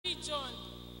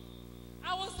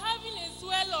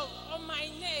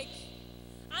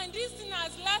And this thing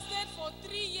has lasted for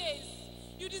 3 years.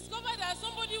 You discover that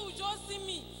somebody will just see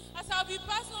me as I'll be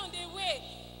passing on the way.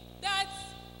 That,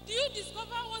 do you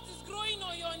discover what is growing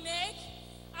on your neck?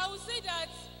 I will say that,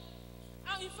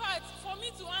 in fact, for me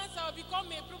to answer will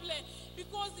become a problem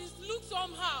because it looks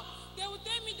somehow. They will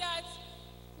tell me that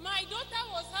my daughter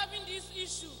was having this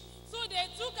issue. So they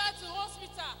took her to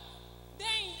hospital. Then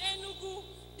in Enugu,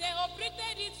 they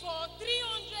operated it for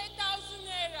 300,000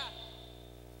 naira.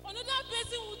 Another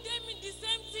person will tell me the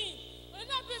same thing.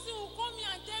 Another person will come here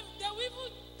and tell me, they will even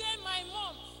tell my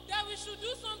mom that we should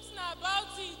do something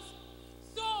about it.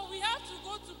 So we have to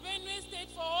go to Benue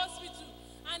State for hospital.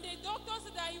 And the doctor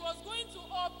said that he was going to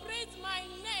operate my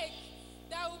neck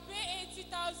that will pay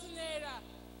 80,000 naira.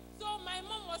 So my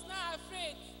mom was not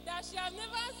afraid that she had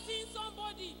never seen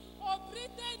somebody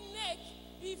operated neck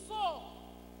before.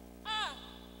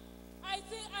 I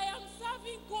say, I am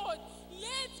serving God.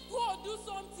 Let God do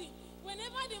something.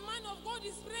 Whenever the man of God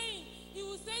is praying, he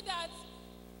will say that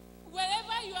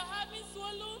wherever you are having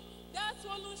swollen, that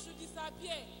swollen should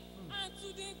disappear. And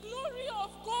to the glory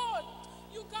of God,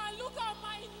 you can look at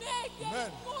my neck. There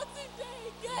is nothing there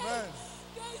again. Amen.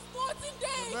 There is nothing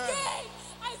there again.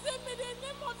 I say, may the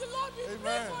name of the Lord be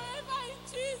praised forever in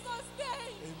Jesus'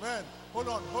 name. Amen. Hold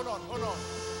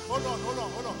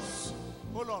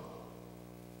on.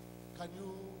 Can you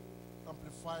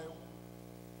amplify?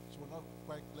 She will not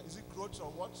quite clear. Is it growth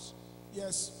or what?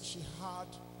 Yes, she had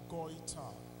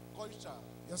goiter. Goiter?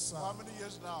 Yes, sir. For how many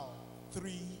years now?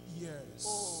 3 years.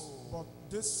 Oh. But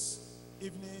this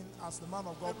evening, as the man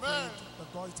of God Amen. prayed, the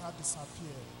goiter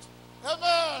disappeared.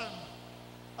 Amen.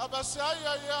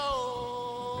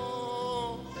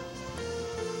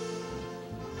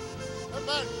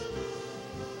 Amen.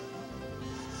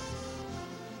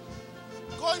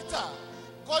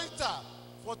 Goiter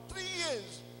for 3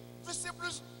 years,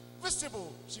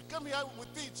 visible. She came here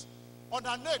with it on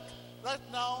her neck.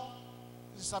 Right now,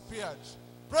 disappeared.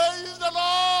 Praise the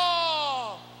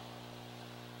Lord.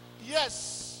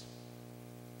 Yes.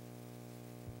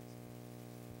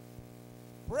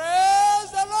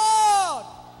 Praise the Lord.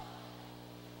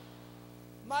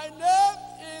 My name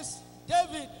is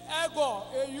David Ego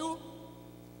Eyu.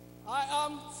 I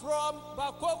am from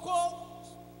Bakoko,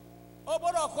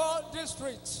 Oboroko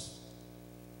district,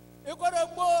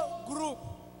 Ikorebo group.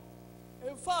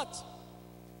 In fact,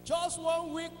 just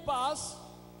 1 week passed,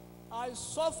 I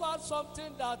suffered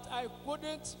something that I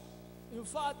couldn't, in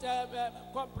fact,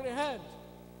 comprehend.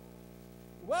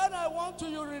 When I want to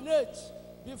urinate,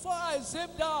 before I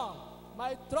zip down,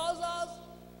 my trousers,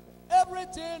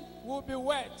 everything will be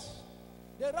wet.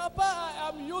 The wrapper I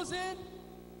am using,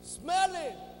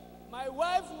 smelling. My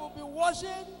wife will be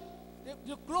washing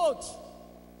the clothes.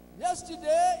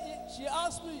 Yesterday, she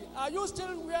asked me, are you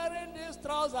still wearing this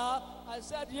trouser? I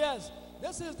said, yes.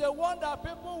 This is the one that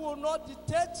people will not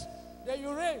detect the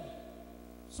urine.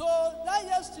 So that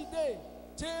yesterday,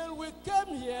 till we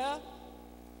came here,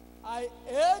 I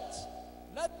ate,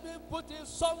 let me put it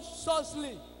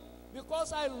sumptuously,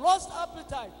 because I lost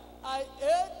appetite. I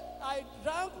ate, I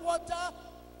drank water,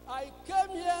 I came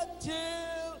here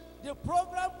till the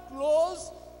program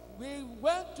closed. We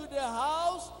went to the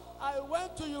house. I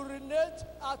went to urinate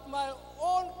at my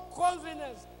own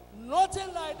convenience.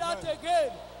 Nothing like that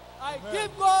again. I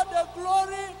give God the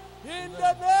glory in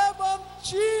the name of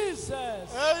Jesus.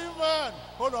 Amen.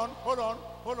 Hold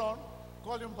on.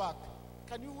 Call him back.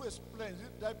 Can you explain? Is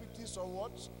it diabetes or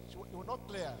what? You were not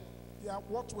clear. Yeah,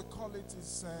 what we call it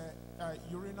is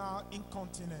urinary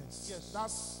incontinence. Yes.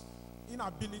 That's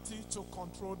inability to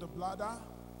control the bladder.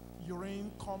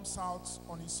 Urine comes out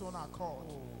on its own accord.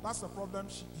 Oh. That's the problem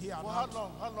he had. For how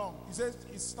long? He says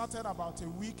it started about a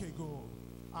week ago,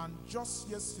 and just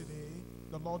yesterday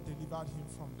the Lord delivered him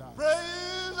from that.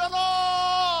 Praise the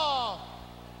Lord!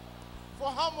 For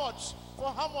how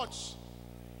much?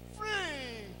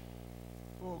 Free!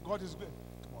 Oh, God is good.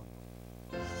 Come on.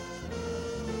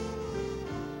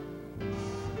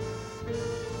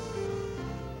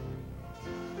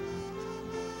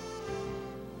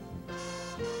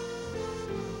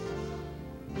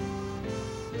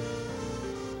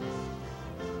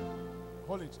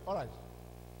 Hold it. All right.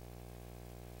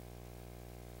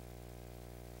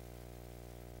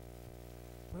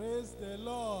 Praise the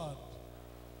Lord.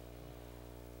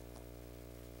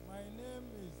 My name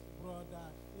is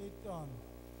Brother Eton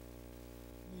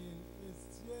in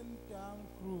Asian Town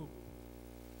Group.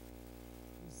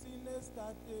 The senior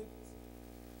started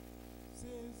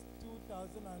since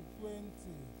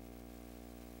 2020.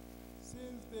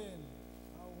 Since then,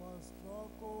 I was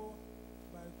struggled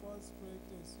by God's grace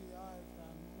to see how I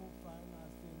can move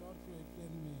finance, the Lord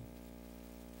created me.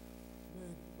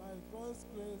 But by God's God's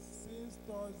grace, since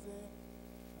Thursday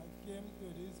I came to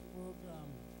this program,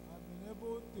 I've been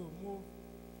able to move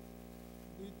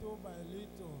little by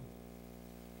little.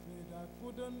 But I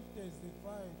couldn't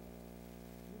testify.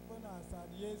 Even as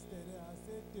at yesterday, I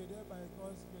said today by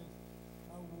God's grace,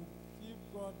 I will give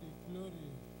God the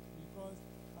glory because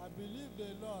I believe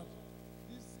the Lord.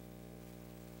 This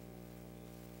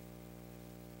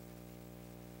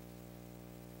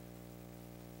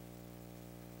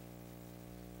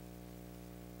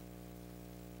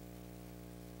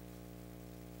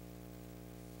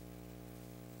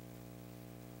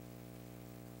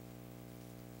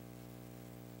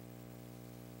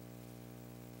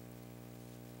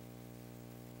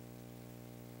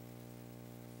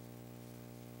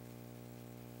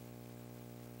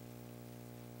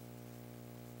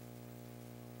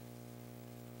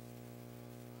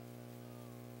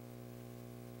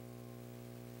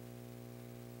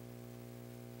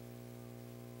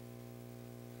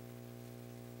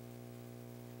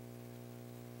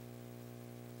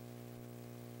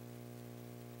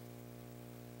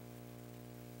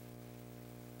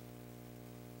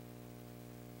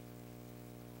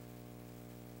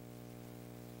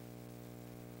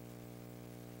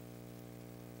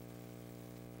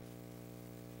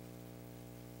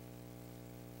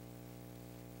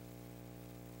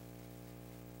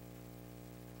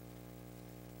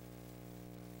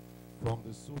From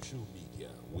the social media,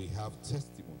 we have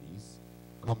testimonies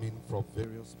coming from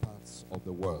various parts of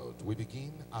the world. We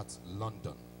begin at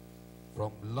London.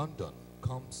 From London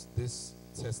comes this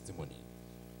testimony.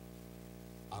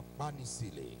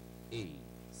 Abanisile A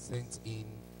sent in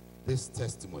this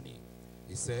testimony.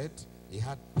 He said he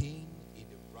had pain in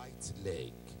the right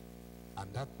leg,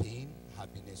 and that pain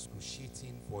had been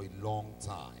excruciating for a long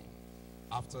time.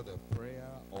 After the prayer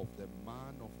of the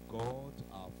man of God,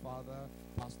 our father,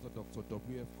 Pastor Dr.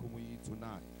 W.F. Kumuyi,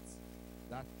 tonight,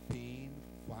 that pain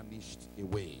vanished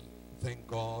away. Thank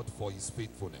God for his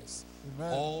faithfulness.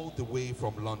 Amen. All the way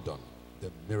from London,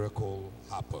 the miracle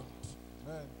happened.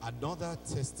 Amen. Another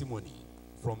testimony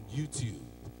from YouTube,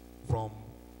 from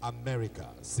America,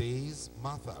 says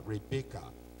Martha Rebecca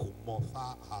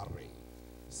Kumotha Hare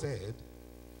said,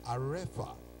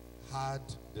 Arefa had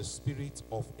the spirit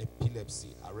of epilepsy.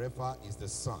 Arefa is the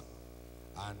son,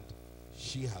 and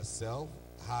she herself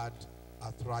had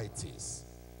arthritis.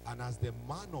 And as the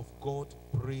man of God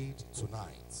prayed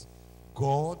tonight,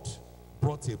 God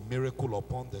brought a miracle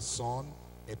upon the son.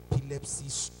 Epilepsy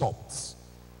stopped.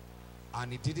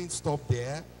 And it didn't stop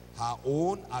there. Her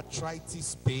own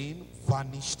arthritis pain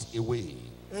vanished away.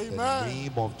 Amen. The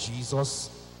name of Jesus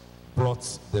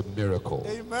brought the miracle.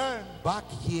 Amen. Back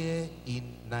here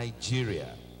in Nigeria,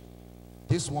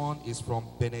 this one is from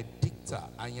Benedicta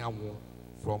Anyanwu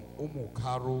from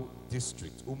Umukaro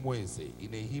district, Umueze, in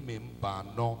Ehime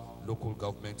Mbano local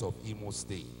government of Imo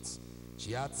State.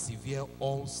 She had severe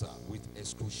ulcer with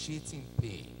excruciating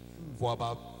pain for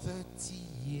about 30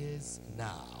 years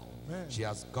now. Amen. She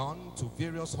has gone to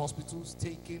various hospitals,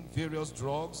 taken various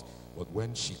drugs, but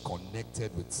when she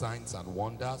connected with signs and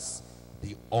wonders,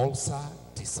 the ulcer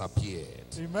disappeared.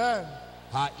 Amen.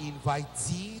 Her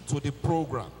invitee to the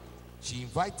program, she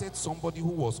invited somebody who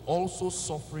was also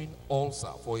suffering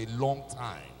ulcer for a long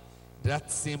time.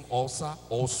 That same ulcer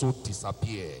also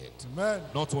disappeared. Amen.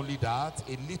 Not only that,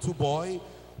 a little boy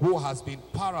who has been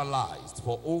paralyzed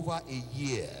for over a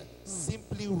year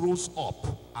simply rose up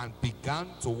and began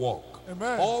to walk.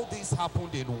 Amen. All this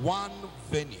happened in one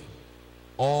venue.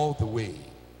 All the way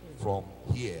from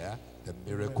here, the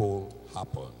miracle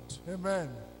happened. Amen.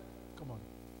 Come on.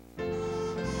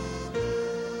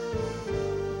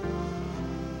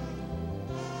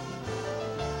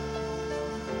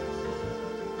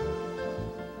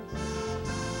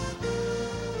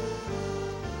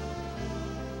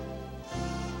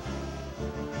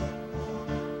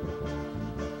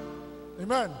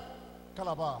 Amen.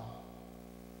 Calabar.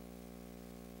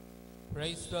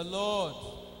 Praise the Lord.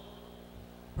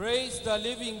 Praise the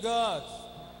living God.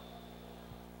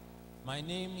 My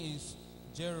name is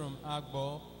Jerome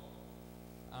Agbo.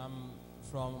 I'm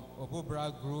from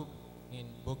Obubra Group in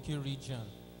Boki region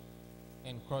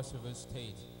in Cross River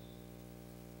State.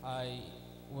 I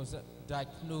was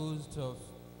diagnosed of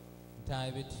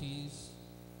diabetes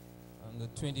on the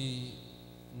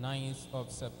 29th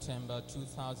of September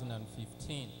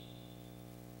 2015.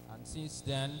 And since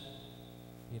then,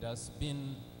 it has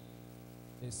been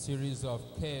a series of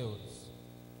chaos,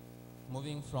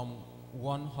 moving from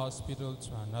one hospital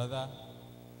to another.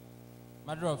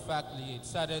 Matter of factly, it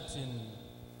started in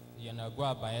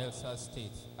Yanagua, Bayelsa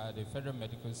State at the Federal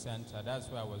Medical Center. That's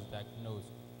where I was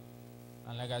diagnosed.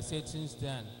 And like I said, since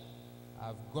then,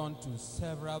 I've gone to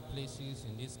several places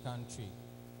in this country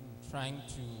trying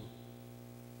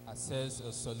to assess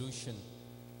a solution,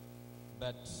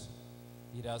 but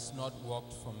it has not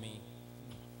worked for me.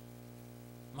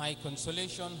 My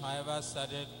consolation, however,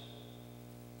 started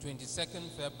 22nd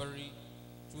February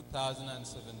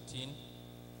 2017.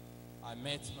 I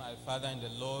met my father in the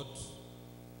Lord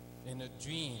in a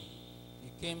dream.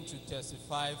 He came to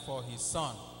testify for his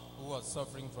son who was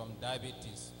suffering from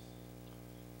diabetes.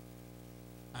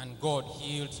 And God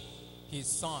healed his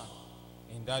son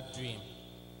in that dream.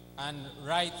 And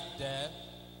right there,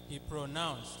 he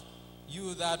pronounced,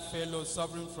 "You, that fellow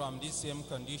suffering from this same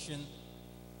condition,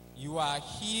 you are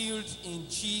healed in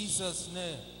Jesus'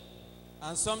 name."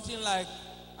 And something like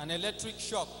an electric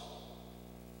shock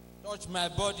touched my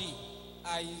body.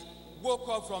 I woke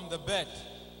up from the bed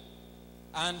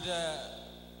and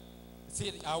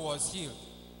said I was healed.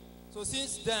 So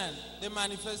since then, the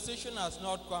manifestation has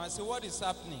not come. I said, what is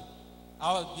happening?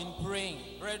 I've been praying.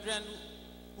 Brethren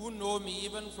who know me,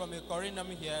 even from a Corinum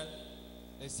here,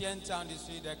 the Sien Town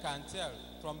district, they can tell.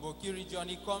 From Boki region,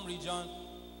 Ikom region,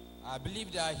 I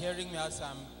believe they are hearing me as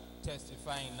I'm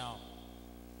testifying now.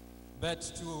 But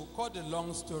to cut the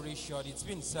long story short, it's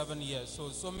been 7 years,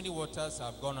 so many waters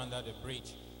have gone under the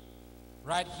bridge.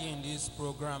 Right here in this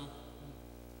program,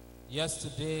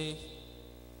 yesterday,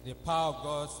 the power of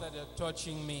God started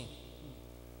touching me.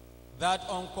 That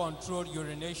uncontrolled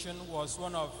urination was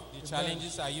one of the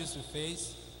challenges I used to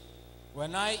face.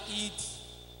 When I eat,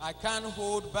 I can't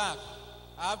hold back.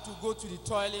 I have to go to the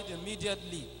toilet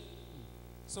immediately.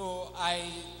 So I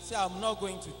say I'm not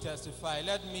going to testify.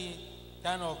 Let me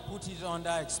kind of put it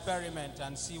under experiment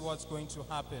and see what's going to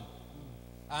happen.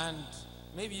 And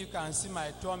maybe you can see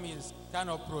my tummy is kind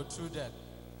of protruded.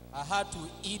 I had to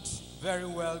eat very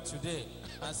well today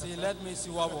and say, let me see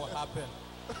what will happen.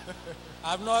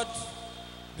 I've not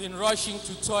been rushing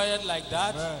to toilet like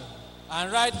that. Amen.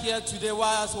 And right here today,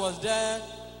 while I was there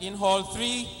in Hall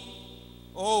 3,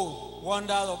 oh,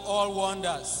 wonder of all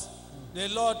wonders. The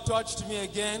Lord touched me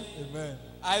again. Amen.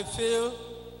 I feel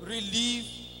relief.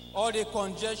 All the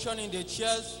congestion in the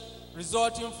chest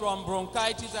resulting from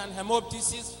bronchitis and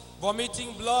hemoptysis,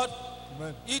 vomiting blood.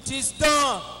 Amen. It is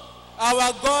done.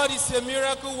 Our God is a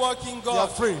miracle working God. You are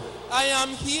free. I am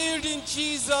healed in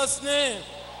Jesus' name.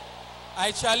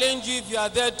 I challenge you, if you are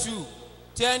there too,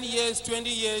 10 years, 20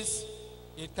 years,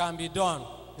 it can be done.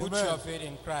 Put your faith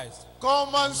in Christ.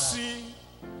 Come and see.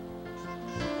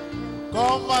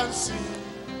 Come and see.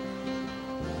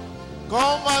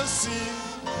 Come and see.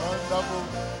 Wonderful.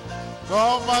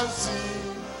 Come and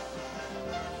see.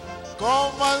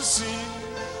 Come and see.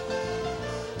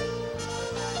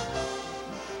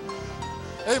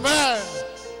 Amen.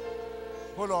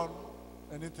 Hold on.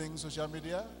 Anything social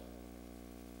media?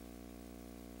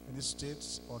 Any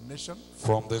states or nation?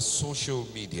 From the social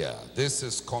media, this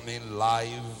is coming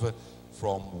live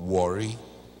from Warri,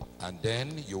 and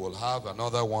then you will have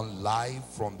another one live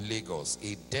from Lagos.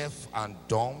 A deaf and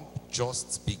dumb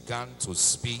just began to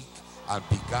speak and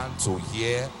began to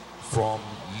hear from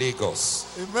Lagos.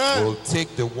 Amen. We'll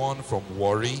take the one from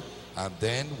Warri and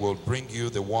then we'll bring you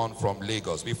the one from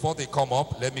Lagos. Before they come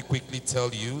up, let me quickly tell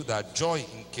you that Joy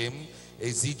Nkem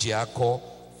Ezijiako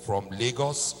from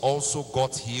Lagos also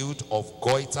got healed of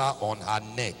goiter on her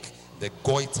neck. The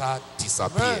goiter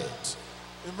disappeared.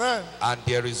 Amen. And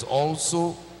there is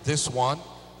also this one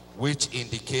which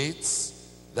indicates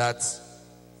that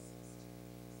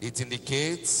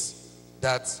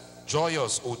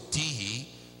Joyous Odihi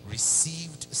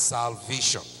received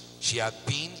salvation. She had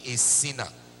been a sinner,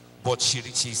 but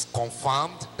she's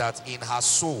confirmed that in her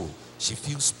soul she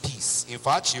feels peace. In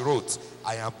fact, she wrote,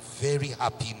 I am very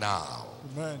happy now.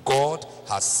 Amen. God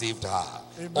has saved her.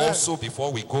 Amen. Also,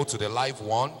 before we go to the live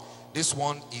one, this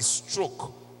one is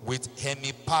stroke with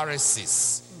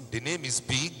hemiparesis. The name is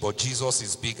big, but Jesus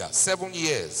is bigger. 7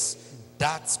 years.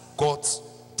 That got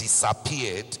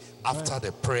disappeared after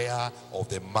the prayer of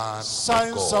the man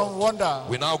Signs of God. and wonder.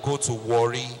 We now go to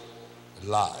Warri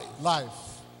live. Live.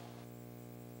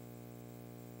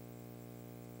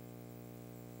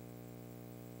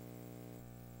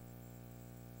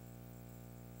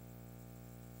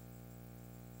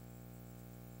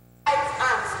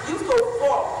 Used to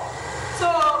fall. So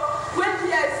when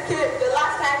tears came, the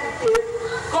last time he came,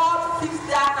 God fixed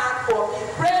that hand for me.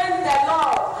 Praise the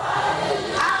Lord.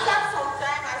 After some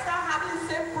time, I started having the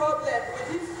same problem with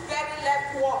this very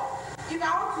left one. If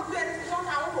I want to do anything,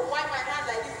 sometimes I want to wipe my hand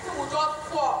like this, thing will just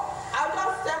fall. I'll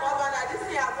just step over and this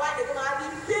thing I've wiped again, and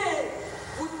the pain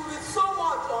with so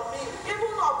much on me.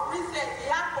 Even of recent, it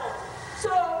happened.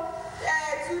 So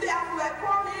today we were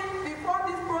coming before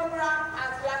this program,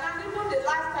 as we are not even the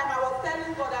last time I was telling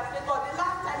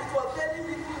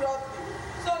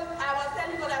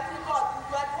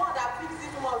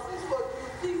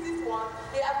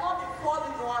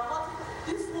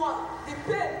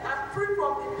free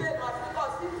from the pain. As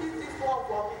because He did this one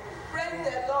for me. Praise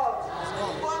the Lord.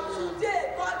 But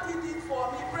today, God did it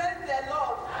for me. Praise the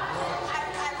Lord. I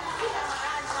see my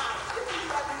hand now. This is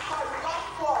what we call Lord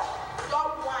 4,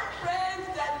 Lord 1. Praise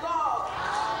the Lord.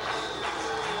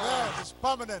 Amen. It's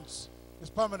permanent. It's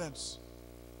permanent.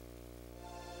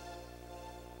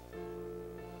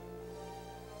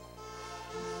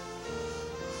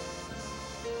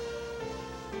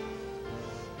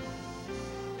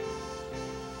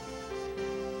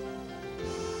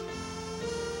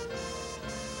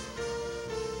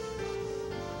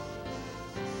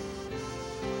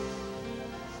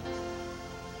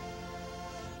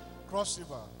 Cross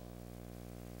River.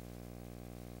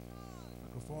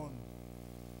 Microphone.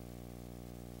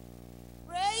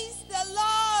 Praise the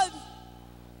Lord.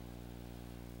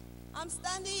 I'm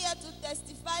standing here to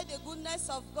testify the goodness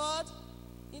of God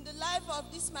in the life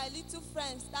of this my little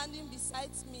friend standing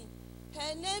beside me.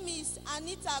 Her name is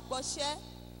Anita Boshe.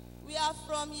 We are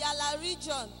from Yala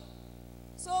region.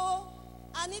 So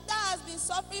Anita has been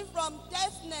suffering from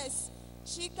deafness.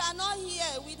 She cannot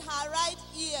hear with her right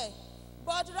ear.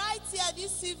 But right here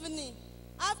this evening,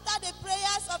 after the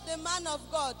prayers of the man of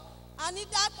God,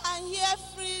 Anita can hear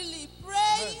freely.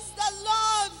 Praise the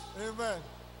Lord. Amen.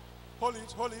 Hold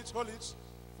it, hold it, hold it.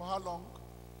 For how long?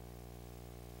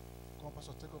 Come on,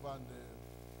 Pastor, take over and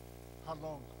how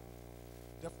long?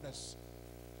 Deafness.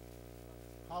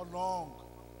 How long?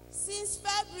 Since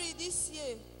February this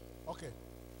year. Okay.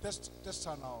 Test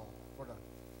her now, brother.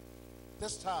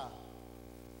 Test her.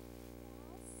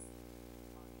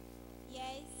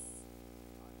 Yes.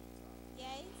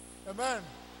 Yes. Amen.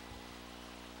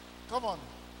 Come on.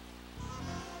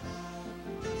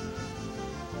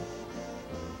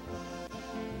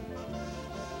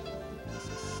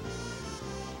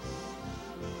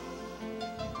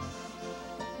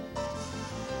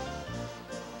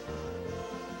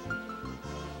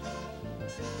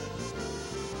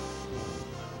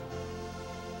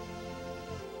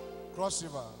 Cross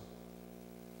River.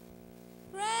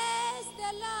 Praise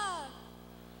the Lord.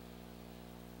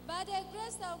 By the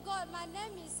grace of God, my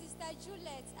name is Sister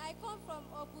Juliet. I come from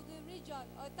Obudu region,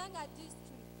 Otanga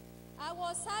district. I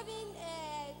was having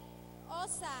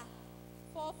ulcer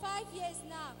for 5 years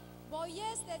now. But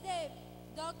yesterday,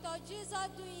 Dr. Jesus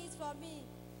do it for me.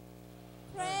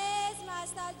 Praise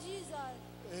Master Jesus.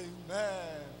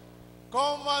 Amen.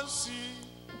 Come and see.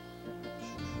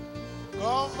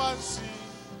 Come and see.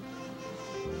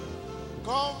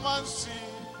 Come and see.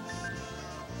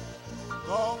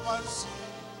 Come and see.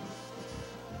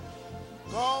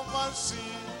 Come and see.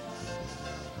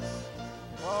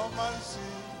 Come and see.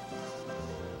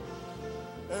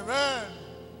 Amen.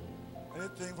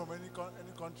 Anything from any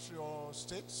country or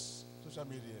states? Social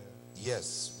media.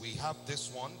 Yes, we have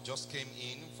this one just came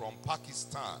in from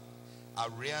Pakistan.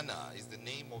 Ariana is the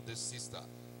name of this sister.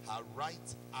 Her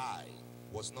right eye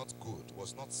was not good,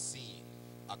 was not seeing.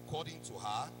 According to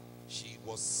her, she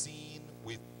was seeing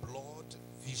with blood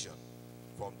vision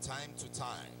from time to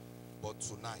time. But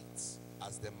tonight,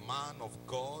 as the man of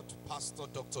God, Pastor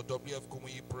Dr. W.F.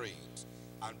 Kumuyi prayed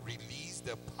and released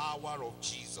the power of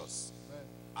Jesus,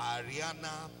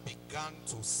 Ariana began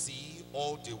to see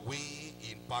all the way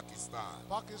in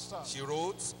Pakistan. She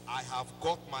wrote, I have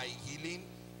got my healing.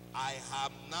 I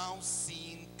have now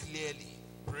seen clearly.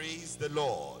 Praise the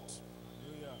Lord.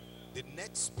 Hallelujah. The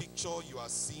next picture you are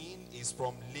seeing is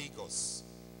from Lagos.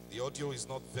 The audio is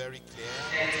not very clear,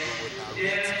 but we will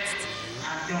narrate it to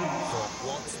you from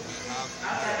what we have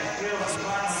here. As you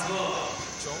can see in the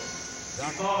picture,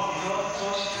 that man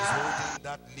is holding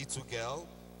that little girl.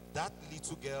 That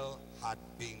little girl had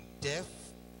been deaf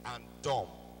and dumb.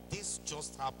 This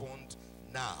just happened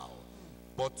now.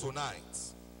 But tonight,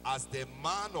 as the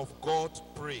man of God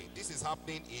prayed, this is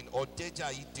happening in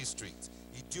Odejai district,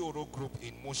 Idioro group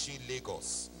in Mushin,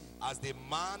 Lagos. As the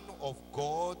man of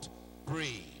God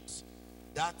prayed,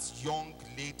 that young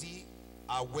lady,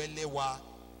 Awelewa,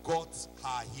 got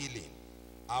her healing.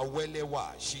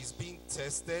 Awelewa, she's being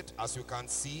tested, as you can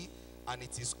see, and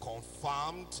it is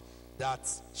confirmed that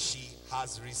she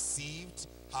has received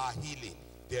her healing.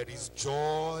 There is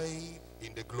joy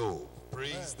in the globe.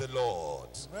 Praise the Lord.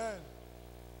 Amen.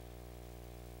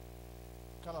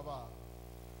 Calabar.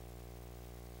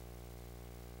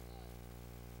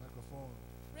 Microphone.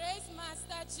 Praise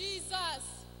Master Jesus.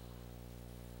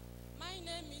 My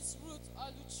name is Ruth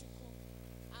Oluchuku.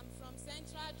 I'm from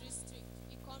Central District,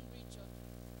 Ikon region.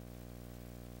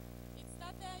 It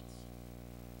started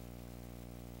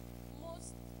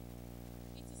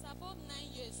it is about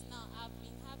 9 years now. I've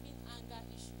been having anger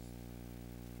issues.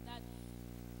 That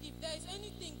if there is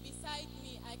anything beside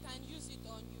me, I can use it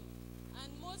on you. And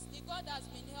mostly God has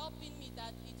been helping me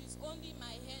that it is only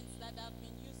my hands that I've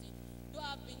been using, though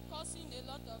I've been causing a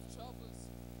lot of troubles.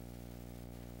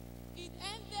 It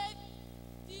ended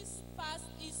this past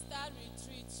Easter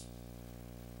retreat.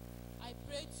 I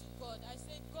prayed to God. I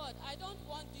said, God, I don't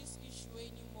want this issue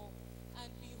anymore. And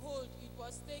behold, it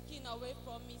was taken away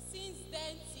from me. Since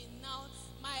then till now,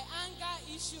 my anger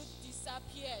issue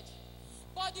disappeared.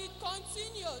 But it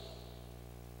continued.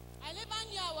 I never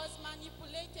knew I was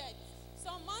manipulated.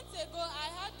 Some months ago,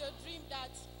 I had the dream that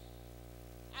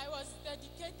I was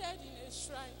dedicated in a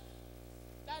shrine,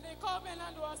 that a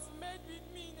covenant was made with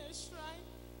me in a shrine.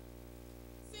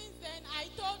 Since then, I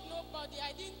told nobody.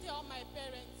 I didn't tell my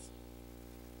parents.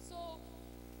 So,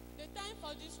 the time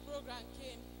for this program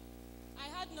came. I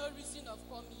had no reason of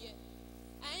coming here.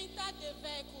 I entered the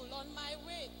vehicle on my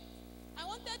way. I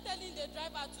wanted telling the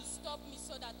driver to stop me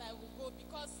so that I would go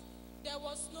because there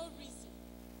was no reason.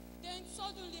 Then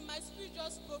suddenly my spirit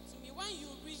just spoke to me. When you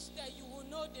reach there, you will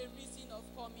know the reason of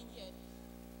coming here.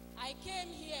 I came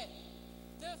here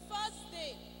the first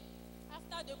day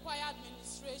after the choir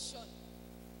administration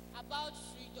about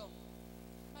freedom.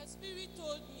 My spirit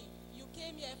told me, you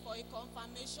came here for a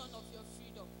confirmation of your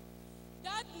freedom.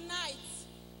 That night,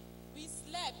 we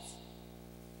slept,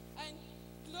 and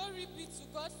glory be to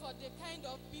God for the kind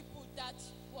of people that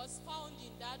was found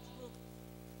in that room.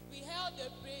 We held a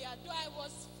prayer. Though I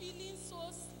was feeling so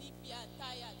sleepy and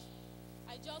tired,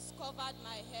 I just covered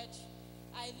my head.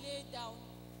 I lay down.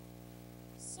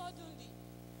 Suddenly,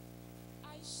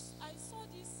 I saw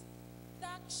this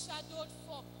dark shadowed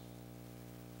form.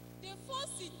 The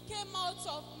first it came out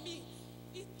of me,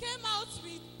 it came out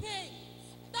with pain.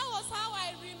 That was how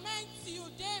I remained till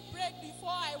daybreak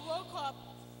before I woke up.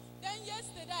 Then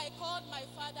yesterday I called my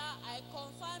father. I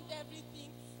confirmed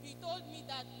everything. He told me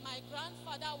that my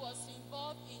grandfather was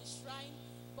involved in shrine,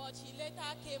 but he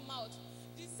later came out.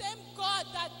 The same God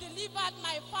that delivered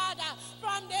my father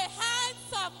from the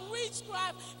hands of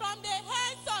witchcraft, from the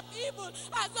hands of evil,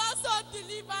 has also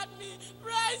delivered me.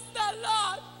 Praise the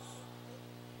Lord.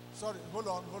 Sorry, hold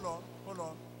on.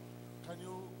 Can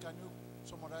you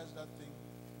summarize that thing?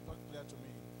 Not clear to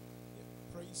me.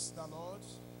 Praise the Lord.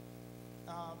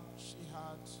 She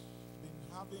had been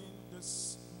having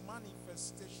this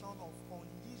manifestation of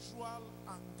unusual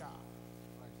anger.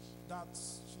 Right. That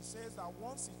she says that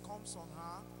once it comes on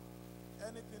her,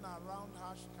 anything around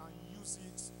her, she can use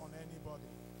it on anybody.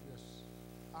 Yes.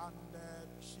 And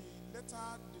she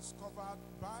later discovered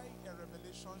by a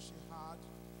revelation she had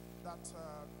that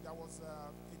there was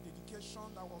a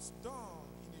dedication that was done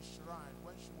in a shrine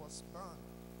when she was burned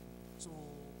to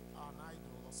an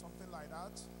idol or something like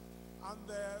that.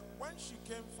 And when she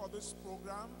came for this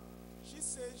program, she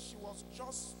said she was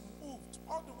just moved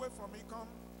all the way from Ecom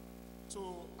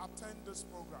to attend this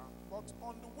program. But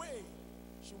on the way,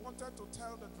 she wanted to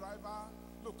tell the driver,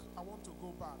 look, I want to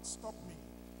go back, stop me.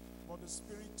 But the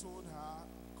Spirit told her,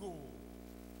 go.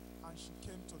 And she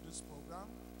came to this program.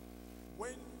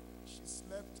 When she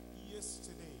slept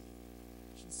yesterday,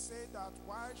 she said that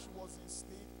while she was in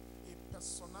sleep, a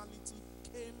personality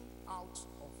came out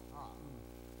of her.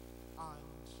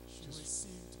 And she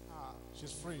received her.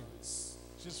 She's free.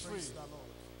 She's free. Praise the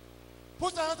Lord.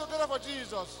 Put your hands together for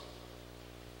Jesus.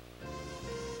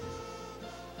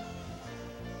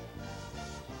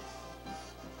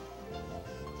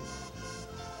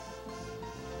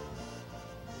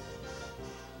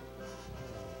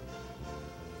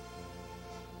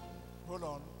 Hold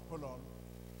on.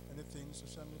 Anything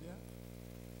social media?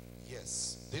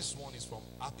 Yes, this one is from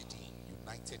Aberdeen,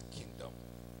 United Kingdom.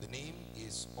 The name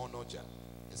is Onoja,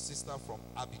 a sister from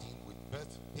Aberdeen with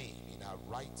birth pain in her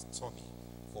right tummy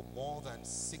for more than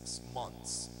 6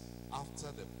 months.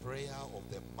 After the prayer of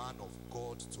the man of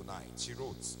God tonight, she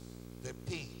wrote, the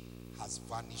pain has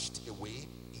vanished away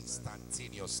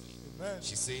instantaneously. Amen.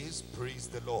 She says, praise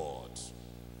the Lord.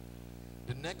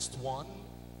 The next one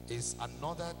is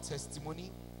another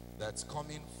testimony that's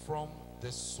coming from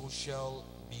the social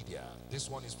media. This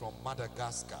one is from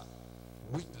Madagascar.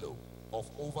 Whitlow of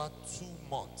over 2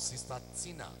 months, Sister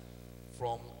Tina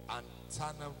from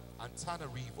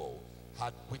Antananarivo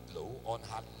had Whitlow on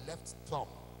her left thumb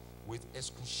with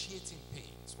excruciating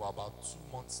pains for about 2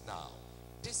 months now.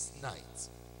 This night,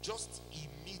 just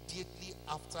immediately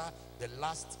after the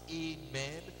last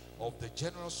amen of the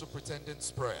General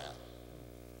Superintendent's prayer,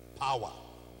 power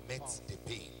met the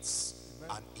pains.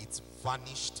 Amen. And it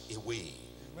vanished away.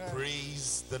 Amen.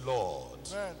 Praise the Lord.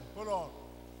 Amen. Hold on.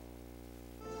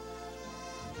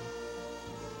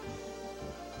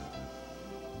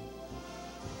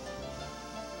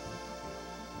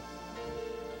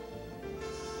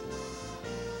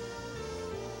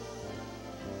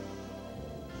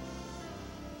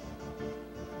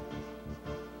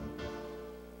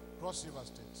 Cross River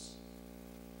State.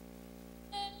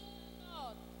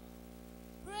 Lord.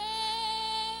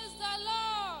 Praise the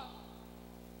Lord.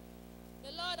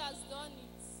 The Lord has done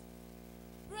it.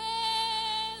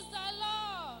 Praise the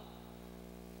Lord.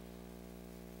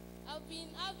 I've been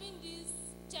having this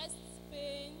chest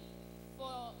pain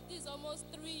for this almost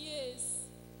 3 years.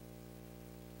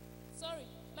 Sorry,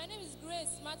 my name is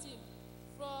Grace Martin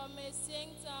from a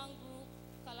Saint-Town group,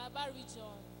 Calabar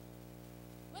region.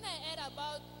 When I heard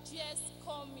about GS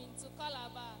coming to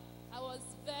Calabar, I was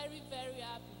very, very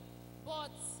happy.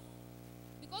 But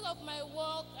because of my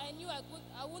work, I knew I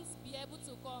wouldn't be able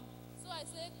to come. So I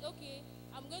said, okay,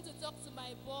 I'm going to talk to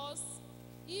my boss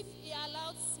if he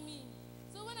allows me.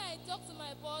 So when I talked to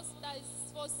my boss, that is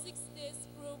for 6 days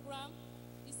program,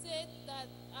 he said that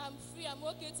I'm free, I'm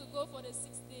okay to go for the 6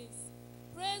 days.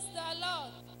 Praise the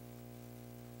Lord.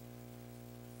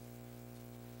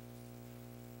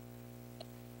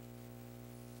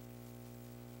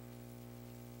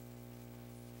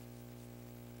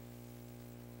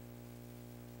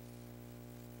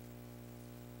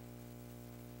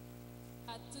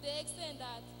 To the extent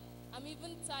that I'm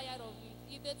even tired of it.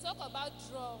 If they talk about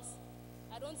drugs,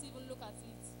 I don't even look at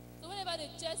it. So whenever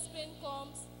the chest pain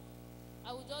comes,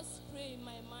 I will just pray in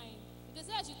my mind. If they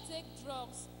say I should take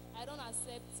drugs, I don't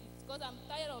accept it because I'm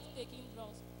tired of taking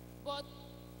drugs. But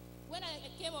when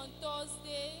I came on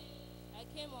Thursday, I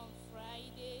came on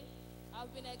Friday,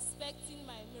 I've been expecting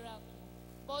my miracle.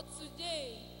 But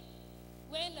today,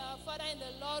 when our Father in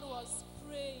the Lord was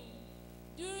praying,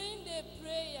 during the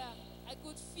prayer, I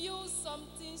could feel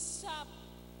something sharp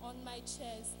on my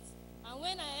chest. And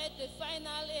when I heard the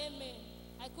final amen,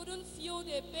 I couldn't feel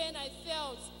the pain I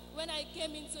felt when I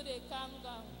came into the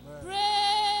campground.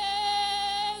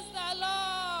 Praise the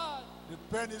Lord. The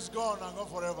pain is gone and gone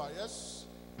forever, yes?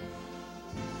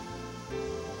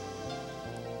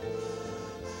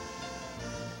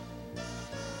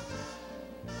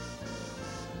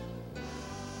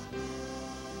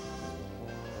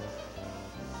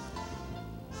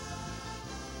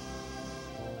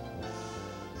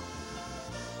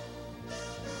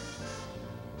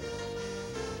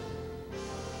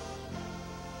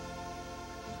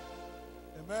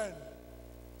 Amen.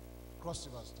 Cross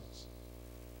River State.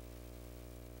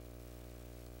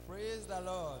 Praise the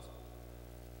Lord.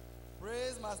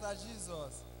 Praise Master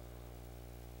Jesus.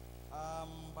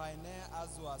 By name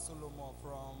Azua Solomon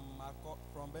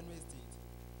from Benue State.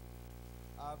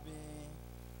 I've been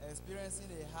experiencing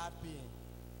a heart pain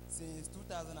since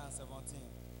 2017.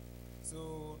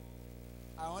 So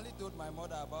I only told my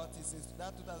mother about it since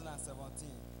that 2017.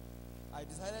 I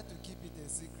decided to keep it a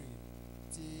secret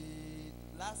till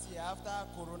last year after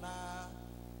corona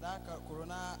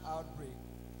outbreak.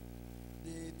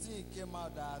 The thing came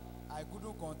out that I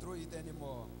couldn't control it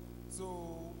anymore.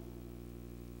 So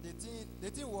the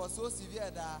thing was so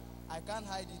severe that I can't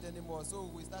hide it anymore.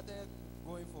 So we started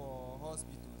going for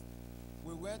hospitals.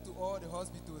 We went to all the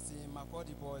hospitals in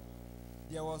Makodi, but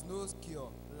there was no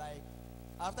cure. Like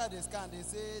after the scan, they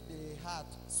say the heart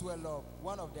swelled up.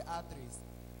 One of the arteries,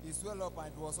 it swelled up and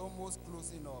it was almost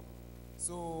closing up.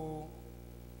 So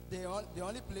they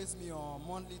only placed me on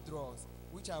monthly drugs,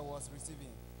 which I was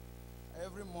receiving.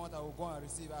 Every month I would go and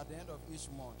receive at the end of each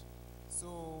month.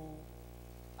 So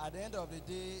at the end of the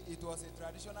day, it was a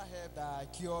traditional herb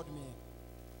that cured me.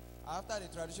 After the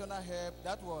traditional herb,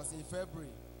 that was in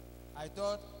February, I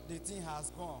thought the thing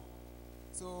has gone.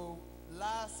 So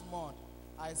last month,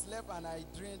 I slept and I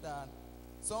dreamed that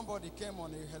somebody came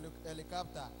on a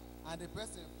helicopter and the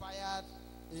person fired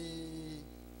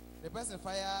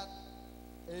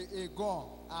a gun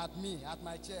at me, at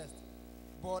my chest.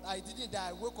 But I didn't die.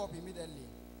 I woke up immediately.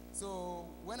 So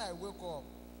when I woke up,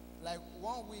 like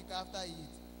 1 week after it,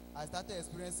 I started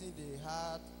experiencing the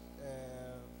heart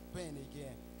pain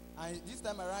again. And this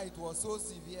time around, it was so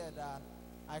severe that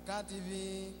I can't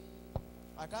even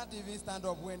stand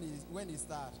up when it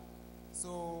starts.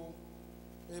 So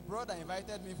a brother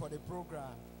invited me for the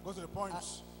program. Go to the point.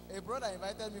 A brother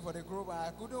invited me for the program.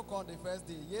 I couldn't come the first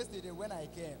day. Yesterday when I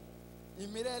came,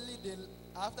 immediately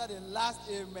after the last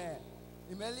amen,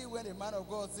 immediately when the man of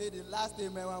God said the last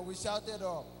amen, when we shouted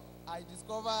up, I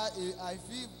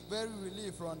feel very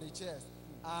relieved from the chest.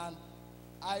 And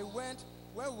when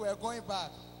we were going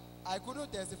back, I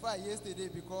couldn't testify yesterday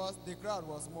because the crowd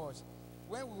was much.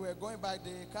 When we were going back,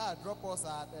 the car dropped us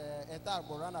at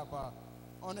Etagbo roundabout.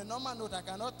 On a normal note, I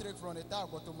cannot trek from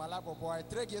Etagbo to Malabo, but I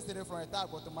trekked yesterday from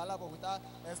Etagbo to Malabo without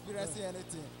experiencing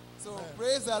anything. So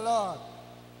praise the Lord.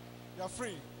 You're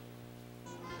free.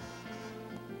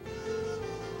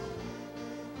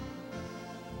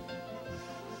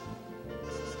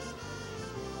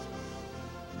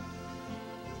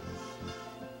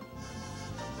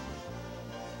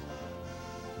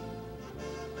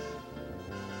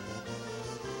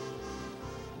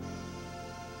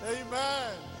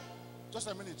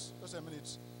 Just a minute. Just a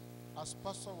minute. As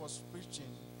Pastor was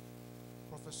preaching,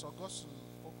 Professor Gosun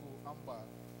Oku Amba,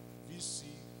 VC,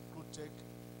 Crusade,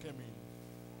 came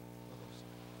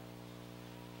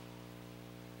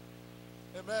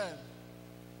in. Amen.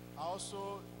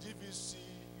 Also, DVC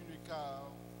Unica,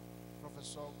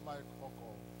 Professor Mike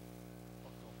Oko.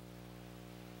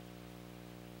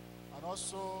 And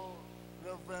also,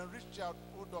 Reverend Richard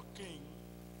Odo King,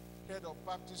 head of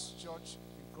Baptist Church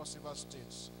in Crusade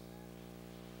State.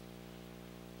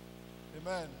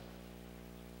 Amen.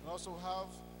 We also have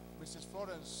Mrs.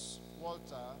 Florence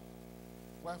Walter,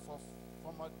 wife of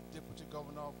former Deputy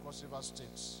Governor of Crusade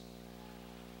State.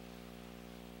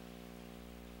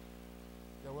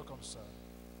 You're welcome, sir.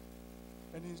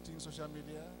 Anything social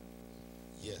media?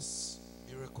 Yes,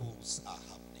 miracles are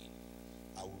happening.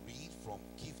 I will read from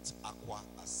Gift Aqua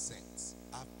Ascent.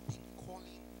 I've been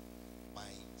calling my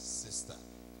sister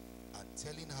and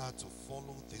telling her to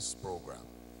follow this program.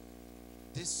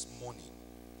 This morning,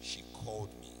 she called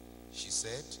me. She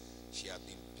said she had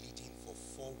been bleeding for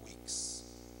 4 weeks,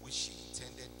 which she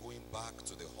intended going back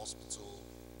to the hospital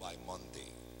by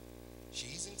Monday.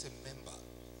 She isn't a member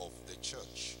of the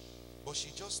church, but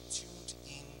she just tuned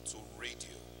in to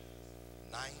radio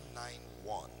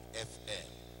 991 FM,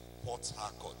 Port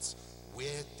Harcourt,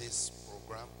 where this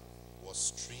program was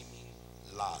streaming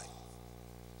live.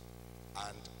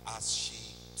 And as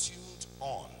she tuned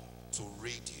on to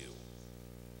radio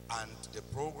and the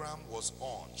program was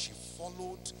on, she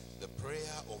followed the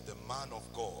prayer of the man of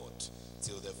God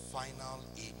till the final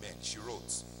amen. She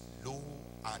wrote, "Lo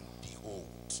and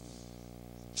behold."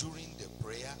 During the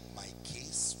prayer, my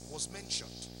case was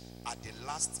mentioned. At the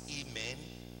last amen,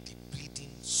 the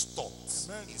bleeding stopped.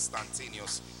 Amen.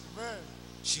 Instantaneously. Amen.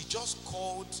 She just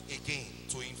called again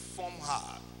to inform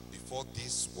her before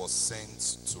this was sent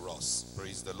to us.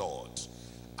 Praise the Lord.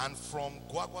 And from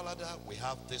Gwagwalada, we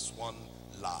have this one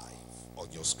live on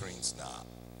your screens now.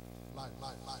 Live.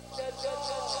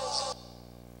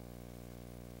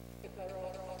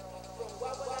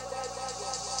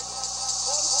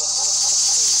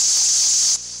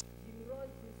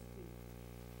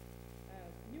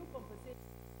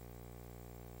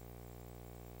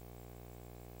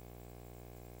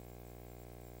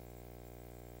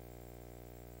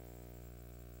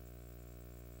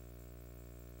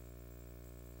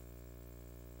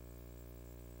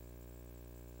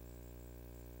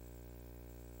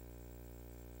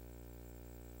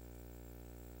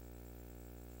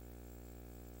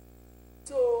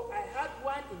 So I had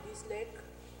one in this leg,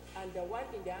 and the one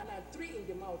in the hand, and 3 in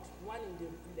the mouth, 1 in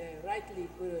the right leg,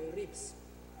 ribs.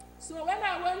 So when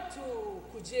I went to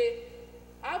Kuje,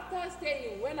 after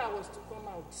staying, when I was to come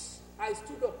out, I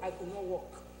stood up, I could not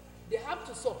walk. They have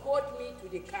to support me to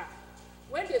the car.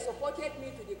 When they supported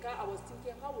me to the car, I was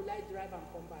thinking, how will I drive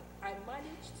and come back? I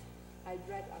managed, I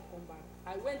drive and come back.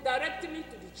 I went directly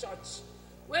to the church.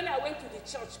 When I went to the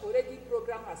church, already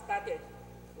program has started.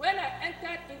 When I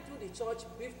entered into the church,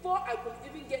 before I could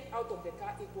even get out of the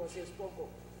car, it was a struggle.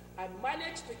 I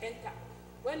managed to enter.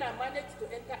 When I managed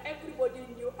to enter, everybody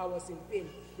knew I was in pain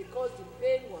because the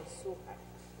pain was so high.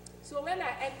 So when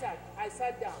I entered, I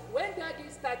sat down. When Daddy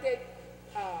started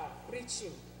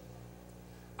preaching,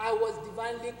 I was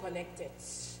divinely connected.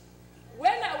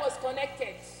 When I was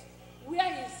connected,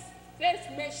 where his first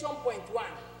mention point 1,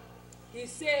 he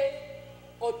said,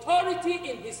 authority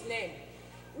in his name.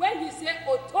 When he said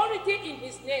authority in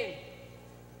his name,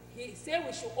 he said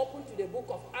we should open to the book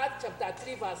of Acts chapter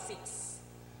 3 verse 6.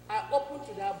 I opened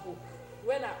to that book.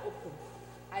 When I opened,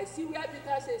 I see where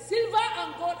Peter says, silver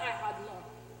and gold I had none,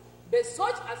 but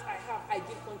such as I have I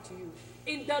give unto you.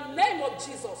 In the name of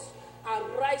Jesus,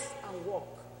 arise and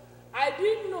walk. I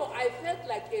didn't know, I felt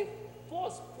like a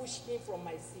force pushed me from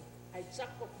my seat. I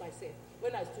jacked up myself.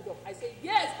 When I stood up, I said,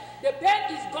 yes, the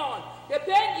pain is gone. The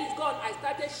pain is gone. I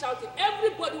started shouting.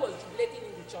 Everybody was jubilating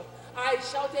in the church. I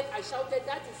shouted.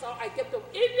 That is how I kept up.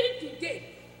 Even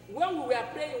today, when we were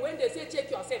praying, when they say check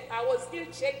yourself, I was still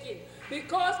checking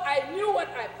because I knew what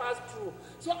I passed through.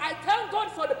 So I thank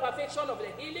God for the perfection of the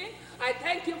healing. I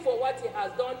thank him for what he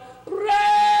has done.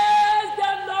 Praise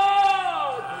the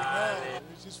Lord. Amen.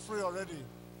 It is free already.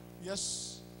 Yes.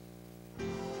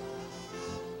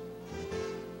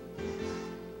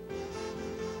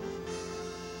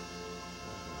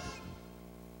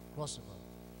 Possible.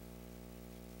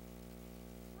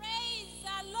 Praise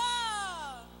the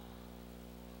Lord.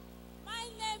 My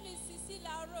name is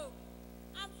Cecilia Oro.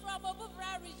 I'm from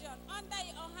Obubra region under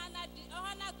the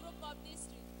Ohana group of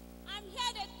district. I'm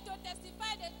here to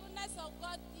testify the goodness of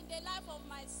God in the life of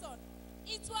my son.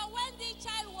 It was when the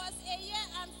child was 1 year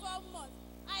and 4 months.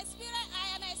 I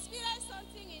experienced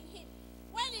something in him.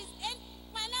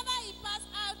 Whenever he passed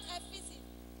out a visit,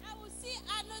 I will see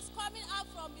anus coming out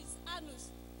from his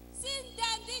anus. Since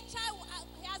then, this child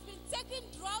he has been taking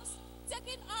drugs,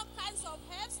 taking all kinds of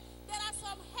herbs. There are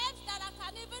some herbs that I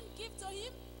can even give to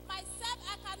him. Myself,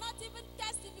 I cannot even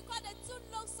test it because they too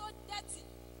look so dirty.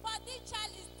 But this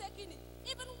child is taking it.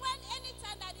 Even when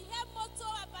anytime that he hear motto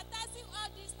advertising all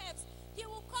these herbs, he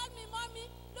will call me, Mommy,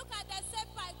 look at the same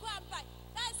pie, go and buy.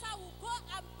 That's how we go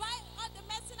and buy all the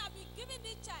medicine I've been giving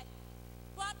this child.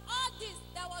 But all this,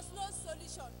 there was no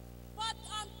solution. But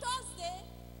on Thursday,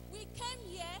 we came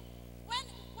here.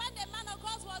 When the man of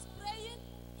God was praying,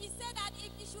 he said that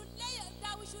if we should lay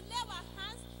our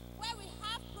hands where we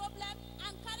have problem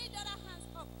and carry the other hands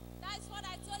up. That is what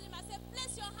I told him. I said,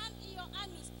 place your hand in your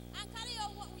anus and carry your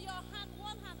hand,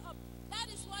 one hand up. That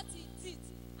is what he did.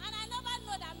 And I never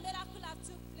know that miracle have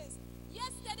took place.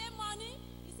 Yesterday morning,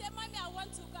 he said, Mommy, I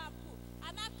want to go and poo.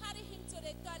 And I carry him to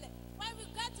the toilet. When we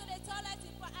got to the toilet,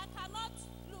 I cannot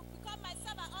look because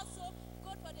myself I also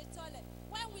go for the toilet.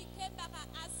 When we came back, I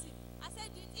asked him. I said,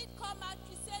 did it come out?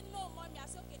 He said, no, Mommy. I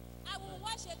said, okay, I will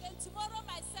wash again. Tomorrow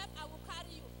myself, I will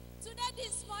carry you. Today,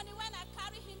 this morning, when I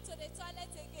carry him to the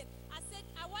toilet again, I said,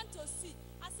 I want to see.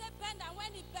 I said, bend down. When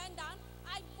he bent down,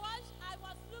 I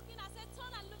was looking. I said, turn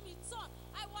and look me, turn.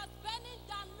 I was bending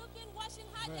down, looking, watching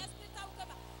how the spirit will come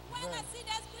out. When I see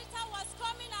the spirit was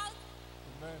coming out,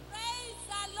 praise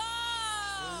the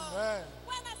Lord.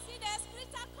 When I see the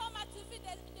spirit come out, the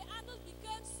anus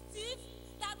became stiff.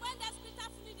 That when the spirit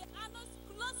finished, the anus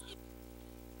closed it.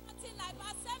 Nothing like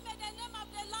I said, may the name of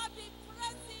the Lord be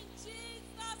praised in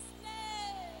Jesus'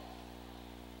 name.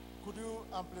 Could you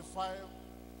amplify,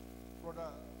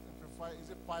 brother? Amplify, is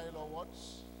it pile or what?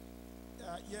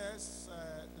 Yes,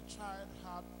 the child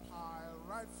had pile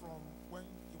right from when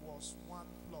he was 1+,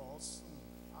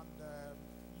 and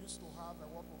used to have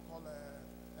what we call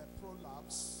a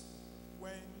prolapse.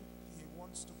 When he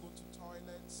wants to go to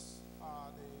toilets,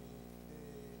 the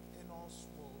anus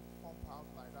will pump out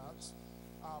like that.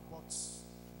 But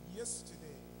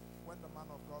yesterday, when the man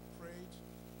of God prayed,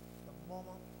 the mom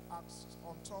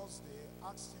on Thursday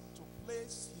asked him to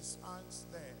place his hands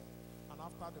there, and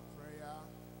after the prayer,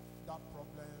 that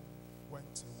problem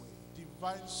went away.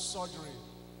 Divine surgery.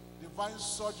 Divine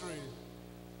surgery.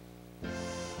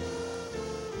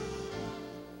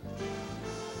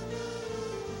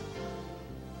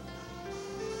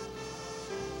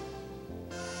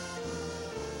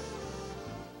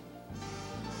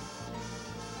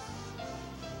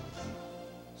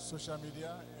 Social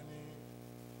media, any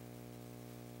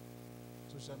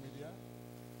social media?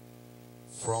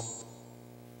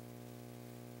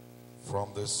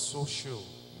 From the social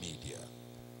media,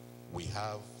 we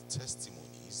have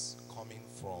testimonies coming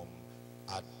from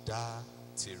Ada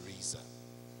Teresa.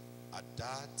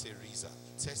 Ada Teresa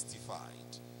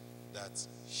testified that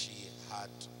she had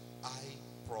eye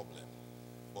problem,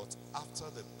 but after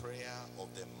the prayer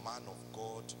of the man of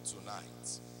God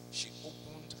tonight, she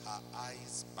opened her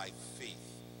eyes by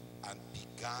faith and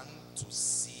began to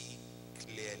see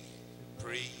clearly.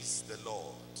 Praise the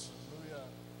Lord. Hallelujah.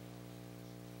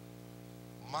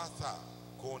 Martha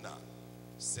Gona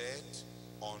said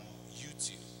on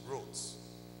YouTube, wrote,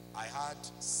 I had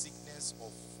sickness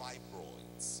of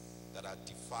fibroids that had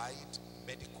defied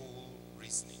medical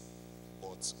reasoning,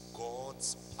 but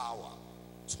God's power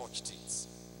touched it,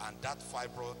 and that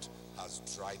fibroid has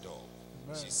dried up.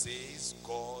 Amen. She says,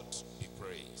 God be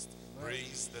praised. Amen.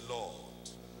 Praise the Lord.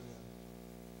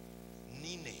 Amen.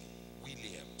 Nene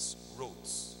Williams wrote,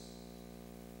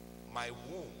 my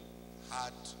womb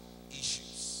had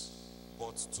issues,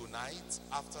 but tonight,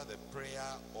 after the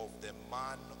prayer of the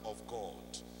man of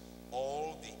God,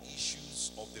 all the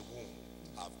issues of the womb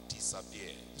have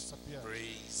disappeared.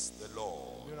 Praise the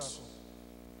Lord. Miracle.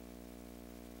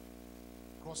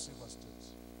 Cross River State.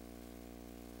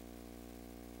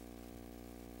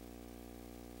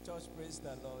 Church, praise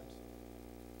the Lord.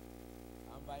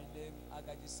 I'm by name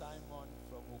Agadi Simon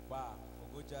from Uba,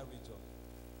 Ogoja region.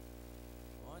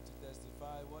 I want to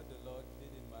testify what the Lord did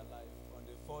in my life on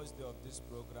the first day of this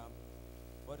program.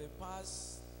 For the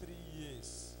past 3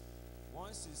 years,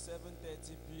 once it's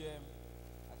 7:30 p.m.,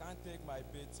 I can't take my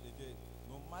bed again,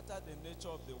 no matter the nature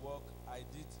of the work I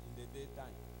did in the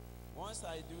daytime. Once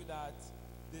I do that,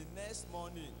 the next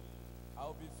morning,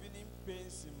 I'll be feeling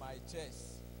pains in my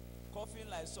chest, coughing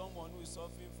like someone who is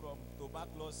suffering from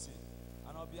tuberculosis,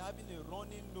 and I'll be having a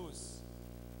running nose.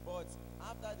 But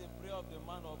after the prayer of the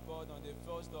man of God on the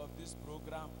first day of this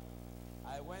program,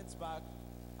 I went back.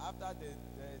 After the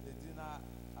dinner,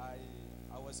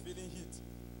 I was feeling heat.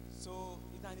 So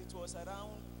it was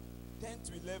around 10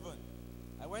 to 11.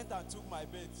 I went and took my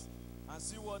bath, and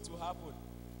see what will happen.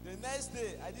 The next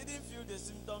day, I didn't feel the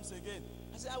symptoms again.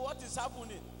 I said, what is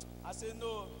happening? I said,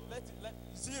 no,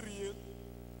 is it real?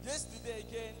 Yesterday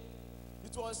again,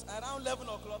 it was around 11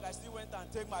 o'clock, I still went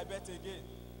and take my bet again.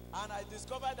 And I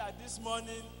discovered that this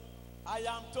morning, I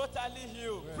am totally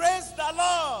healed. Amen. Praise the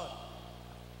Lord.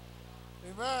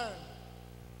 Amen.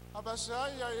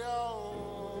 Abashaya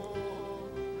yao.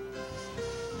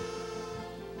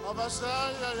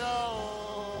 Abashaya yao.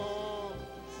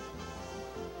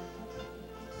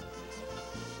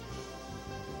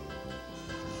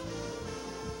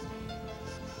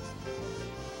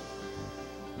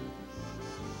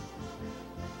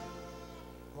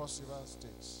 Cross River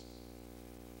States.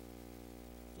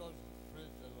 Church,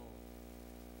 praise the Lord.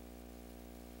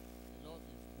 The Lord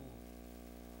is good.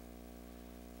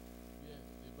 Yes,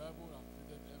 the Bible has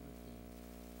stated everything.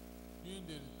 During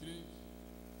the retreat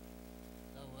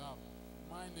that we have,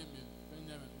 my name is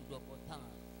Benjamin Udopotana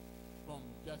from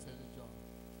Just Religion.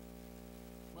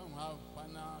 When we have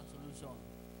final solution,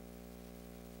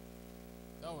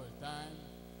 that was time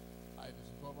I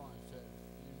discovered myself.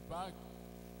 In fact,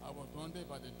 I was taunted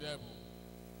by the devil.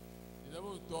 The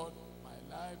devil thought my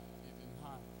life is in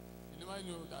hand. He never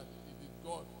knew that it is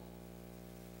God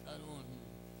that owns me.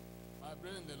 My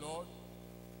brethren, the Lord,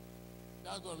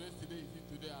 that's what yesterday,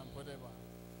 today, and forever.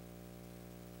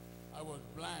 I was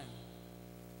blind,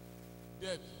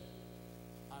 deaf,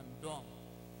 and dumb.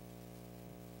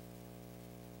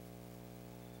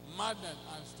 Madness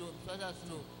and stroke, special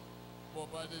stroke.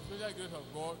 But by the special grace of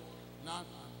God, now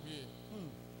I'm here.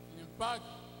 In fact,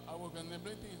 I was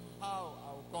contemplating how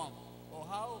I will come, or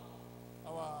how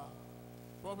our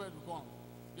prophet will come,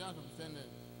 beyond some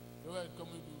descendants. They were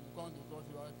coming to come to Cross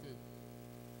River State.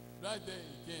 Right there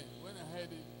he came. When I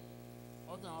heard it,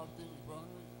 often he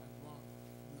brought me and gone.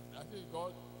 I said,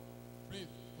 God, please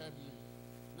help me.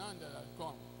 Now that I've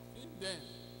come. Since then,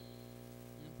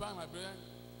 in fact, my brethren,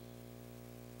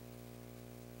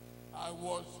 I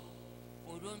was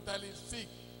horizontally sick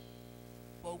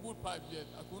for a good 5 years.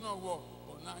 I could not walk,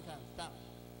 but now I can stand.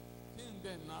 Since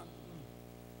then, now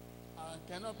I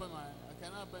cannot bend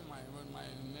my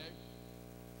neck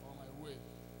or my waist.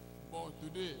 But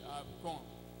today I've come.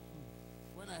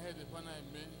 When I heard the final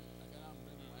amen, I cannot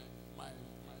bend my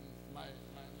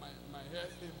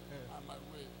head and my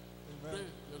waist.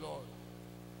 Praise the Lord.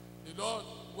 The Lord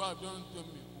who has done to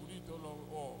me, who did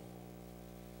all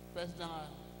personal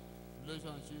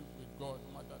relationship with God,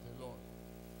 no matter the Lord.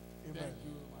 Amen. Thank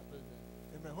you, my president.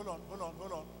 Amen. Hold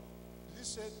on. Did he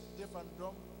say deaf and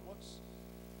dumb?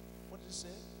 What did he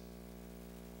say?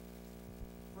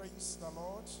 Praise the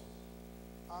Lord.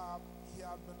 He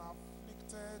had been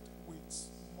afflicted with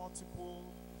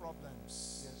multiple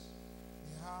problems. Yes.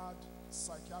 He had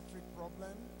psychiatric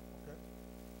problem. Okay.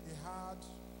 He had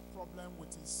problem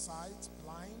with his sight,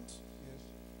 blind. Yes.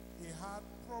 He had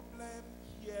problem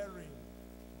hearing.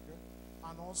 Okay.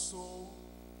 And also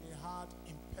he had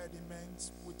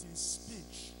impediment with his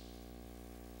speech.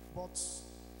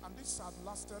 And this had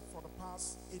lasted for the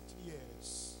past 8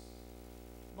 years.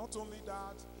 Not only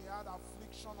that, he had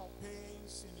affliction of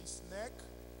pains in his neck.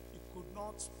 He could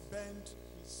not bend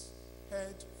his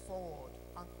head forward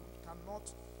and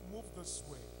cannot move this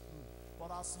way.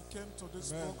 But as he came to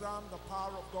this program, the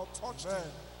power of God touched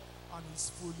him and he's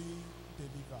fully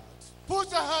delivered.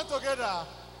 Put your hand together.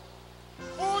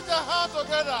 Put your hand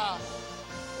together.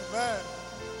 Amen.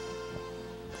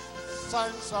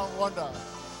 Signs and wonder.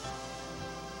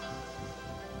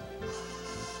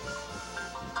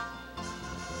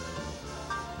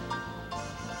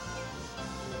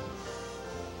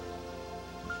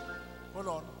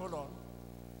 Hold on.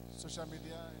 Social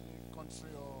media, any country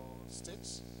or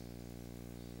states?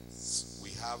 We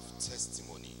have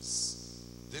testimonies.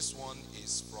 This one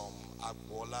is from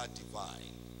Agbola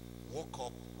Divine. Woke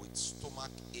up with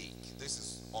stomach ache. This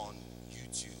is on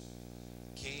YouTube.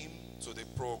 Came to the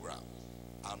program,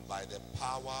 and by the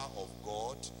power of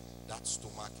God, that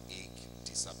stomach ache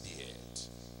disappeared.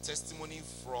 Testimony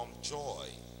from Joy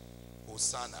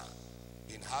Hosanna.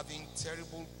 Been having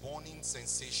terrible burning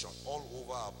sensation all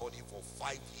over our body for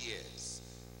 5 years.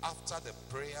 After the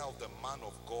prayer of the man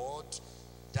of God,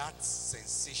 that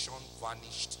sensation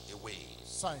vanished away.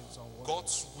 Signs and wonders.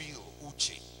 God's will,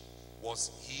 Uche,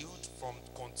 was healed from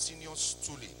continuous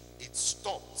stooling. It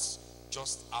stopped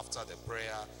just after the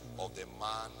prayer of the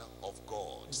man of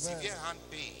God. Amen. Severe hand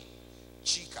pain,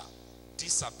 Chika,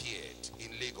 disappeared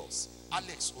in Lagos.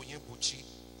 Alex Onyebuchi,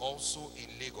 also in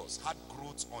Lagos, had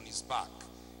growth on his back.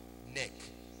 Neck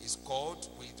is called,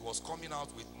 it was coming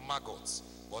out with maggots.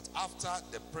 But after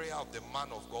the prayer of the man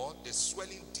of God, the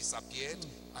swelling disappeared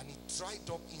and it dried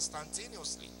up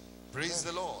instantaneously. Praise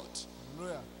the Lord.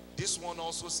 Hallelujah. This one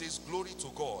also says, glory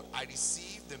to God. I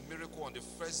received the miracle on the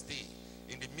first day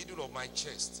in the middle of my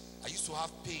chest. I used to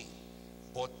have pain,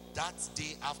 but that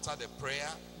day after the prayer,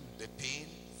 the pain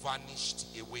vanished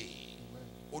away.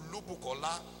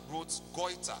 Olubukola wrote,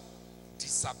 goiter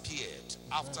disappeared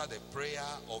after the prayer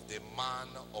of the man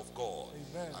of God.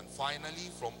 Amen. And finally,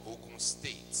 from Ogun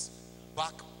State,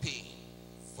 back pain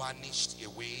vanished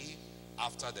away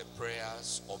after the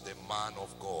prayers of the man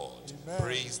of God. Amen.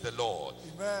 Praise the Lord.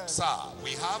 Amen. Sir,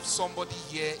 we have somebody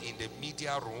here in the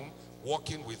media room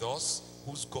working with us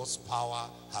whose God's power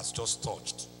has just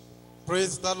touched.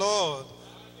 Praise the Lord.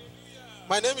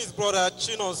 My name is Brother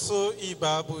Chinonso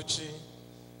Ibabuchi.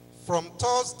 From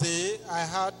Thursday, I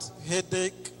had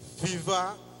headache,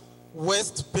 fever,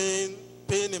 waist pain,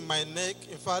 pain in my neck.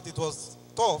 In fact, it was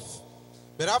tough.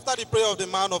 But after the prayer of the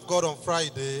man of God on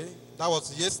Friday, that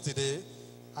was yesterday,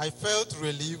 I felt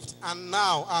relieved, and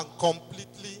now I'm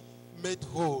completely made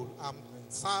whole. I'm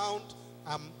sound,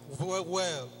 I'm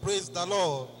well. Praise the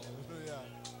Lord. Hallelujah.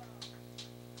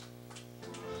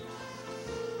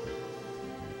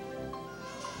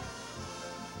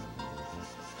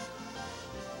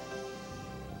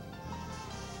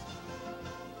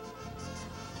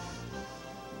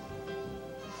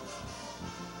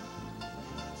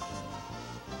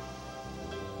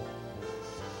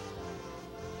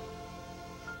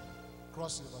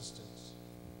 Cross River State.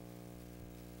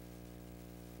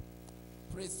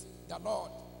 Praise the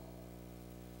Lord.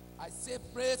 I say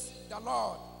praise the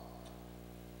Lord.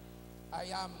 I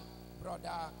am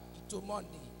Brother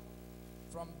Itomondi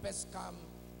from Bescam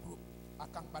Group,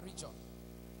 Akanmu region.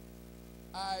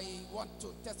 I want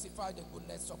to testify the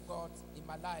goodness of God in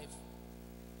my life.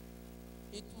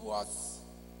 It was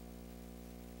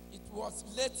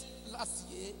late last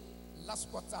year,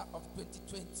 last quarter of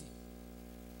 2020.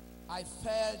 I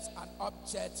felt an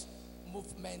object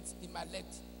movement in my leg,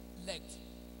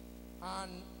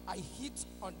 and I hit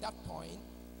on that point,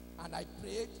 and I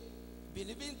prayed,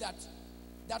 believing that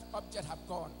that object had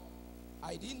gone.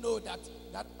 I didn't know that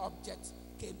that object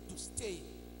came to stay.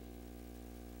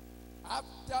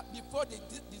 Before the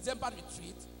December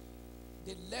retreat,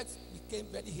 the legs became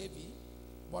very heavy,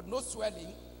 but no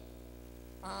swelling,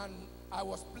 and I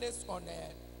was placed on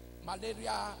a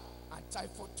malaria and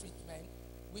typhoid treatment,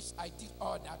 which I did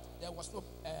all that. There was no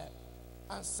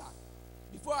answer.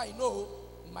 Before I know,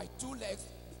 my two legs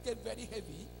became very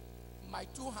heavy. My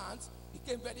two hands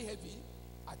became very heavy.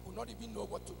 I could not even know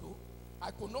what to do.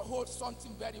 I could not hold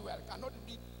something very well. I cannot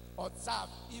even observe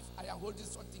if I am holding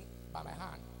something by my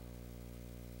hand.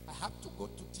 I had to go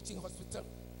to teaching hospital.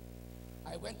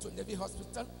 I went to Navy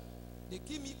hospital. They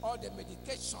give me all the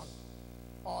medication,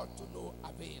 all to no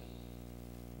avail.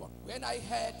 But when I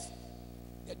heard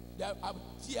that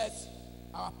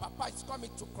our Papa is coming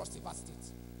to Cross River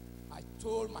State, I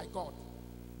told my God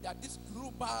that this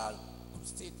global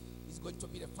crusade is going to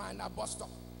be the final bus stop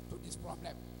to this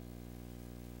problem.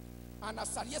 And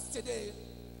as of yesterday,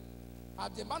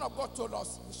 the man of God told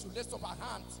us we should raise up our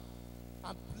hands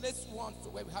and place one to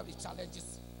where we have the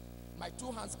challenges. My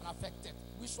two hands are affected.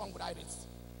 Which one would I raise?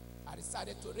 I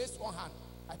decided to raise one hand.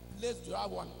 I placed the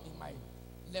other one in my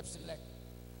left leg.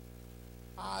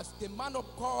 As the man of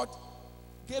God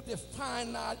gave the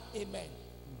final amen,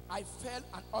 I felt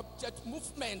an object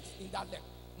movement in that leg.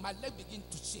 My leg began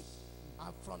to shake.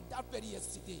 And from that very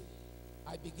yesterday,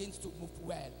 I began to move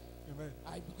well. Amen.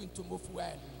 I begin to move well.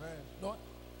 Amen. No,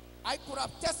 I could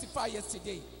have testified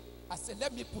yesterday. I said,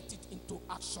 let me put it into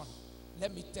action.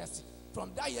 Let me test it.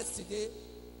 From that yesterday,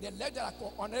 the leg that I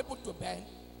was unable to bend,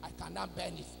 I can now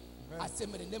bend it. Amen. I say,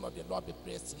 may the name of the Lord be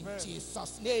praised in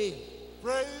Jesus' name.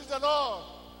 Praise the Lord.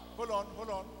 Hold on.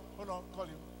 Call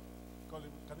him. Can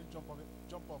you jump on it?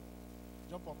 Jump up.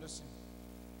 Let's see.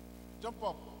 Jump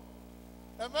up.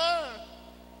 Amen.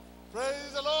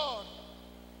 Praise the Lord.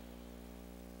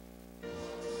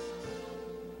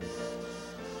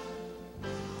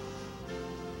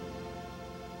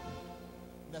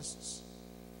 Next.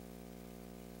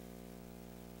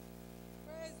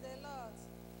 Praise the Lord.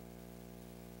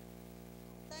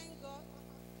 Thank God.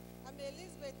 I'm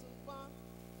Elizabeth Ubon,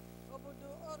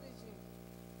 Obudu origin.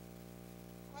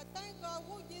 I thank God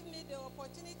who gave me the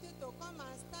opportunity to come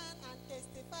and stand and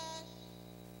testify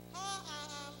how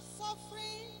I am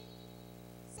suffering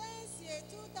since year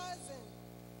 2000.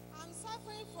 I'm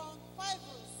suffering from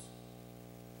fibroids.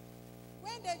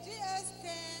 When the GS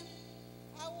came,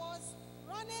 I was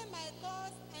running my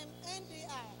course and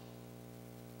NDI.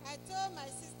 I told my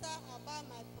sister about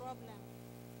my problem.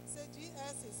 She said,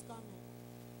 GS is coming.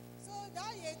 So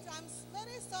that yet, I'm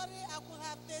very sorry I could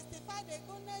have testified the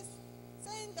goodness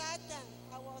saying that then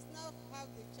I was not have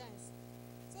the chance.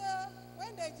 So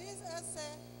when the Jesus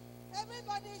said,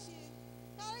 everybody should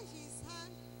carry his hand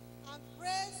and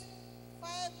praise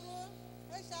fibro,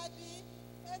 HIV,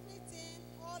 everything,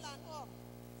 all and all.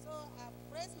 So I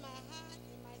pressed my hand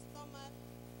in my stomach,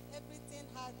 everything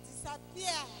had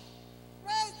disappeared.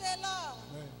 Praise the Lord.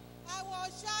 Amen. I was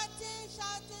shouting.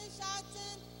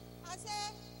 I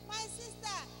said, my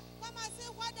sister, come and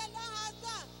see what the Lord has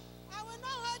done. I will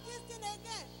not hold this thing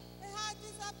again. It has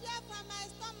disappeared from my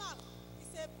stomach. He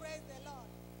said, praise the Lord.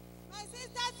 My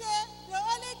sister said, the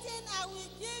only thing I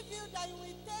will give you that you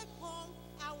will take home,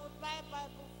 I will buy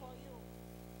Bible for you.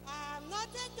 I have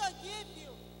nothing to give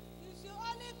you. You should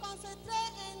only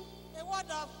concentrate in the word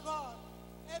of God.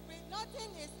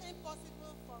 Nothing is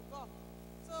impossible for God.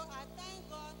 So I thank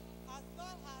God as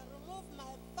God has removed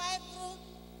my fibro,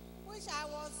 which I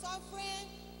was suffering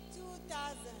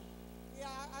 2000. Yeah,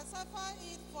 I suffered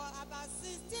it for about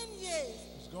 16 years.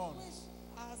 It's gone. Which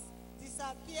has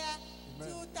disappeared.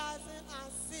 Amen.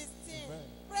 2016. Amen.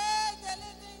 Praise the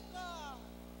living God.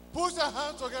 Put your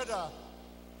hands together.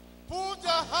 Put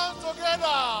your hands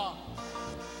together.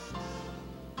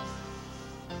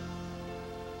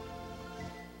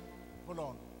 Hold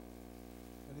on.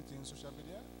 Anything in social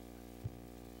media?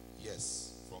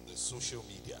 Yes, from the social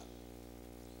media.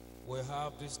 We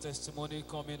have this testimony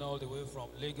coming all the way from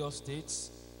Lagos State,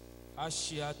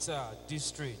 Ashiata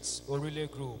District, Orile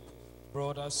Group.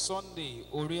 Brother Sunday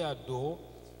Oriado,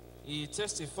 he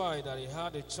testified that he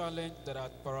had a challenge that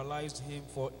had paralyzed him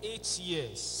for 8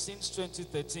 years since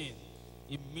 2013.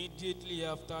 Immediately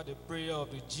after the prayer of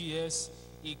the GS,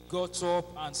 he got up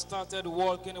and started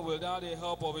walking without the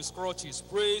help of his crutches.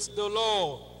 Praise the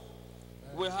Lord.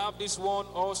 We have this one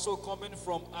also coming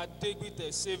from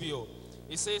Adegbite Savior.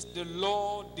 He says, the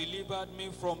Lord delivered me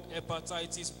from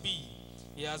hepatitis B.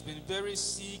 He has been very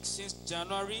sick since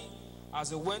January as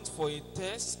he went for a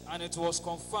test and it was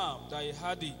confirmed that he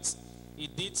had it. He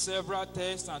did several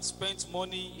tests and spent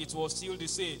money. It was still the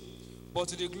same. But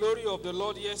to the glory of the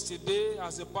Lord, yesterday,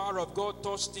 as the power of God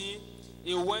touched him,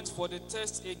 he went for the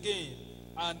test again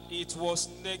and it was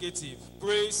negative.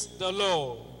 Praise the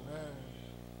Lord. Amen.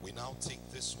 We now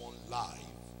take this one live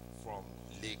from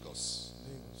Lagos.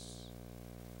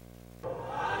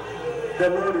 The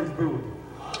Lord is good.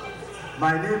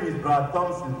 My name is Brad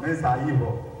Thompson Mensah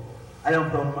Ivo. I am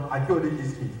from Akiode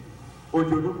District,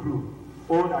 Ojodu Group,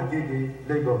 Old Agege,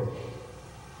 Lagos.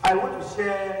 I want to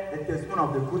share the testimony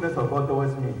of the goodness of God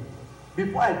towards me.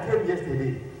 Before I came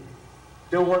yesterday,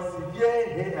 there was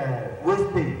severe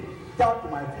waist pain down to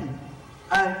my feet,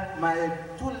 and my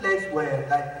two legs were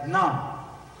like numb,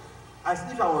 as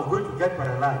if I was going to get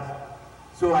paralyzed.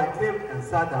 So I came and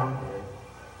sat down there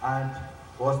and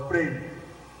was praying.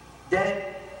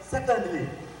 Then, secondly,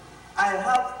 I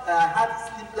had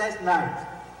sleepless night.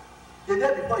 The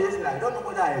day before yesterday, I don't know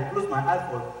whether I closed my eyes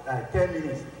for 10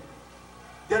 minutes.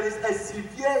 There is a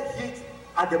severe heat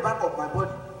at the back of my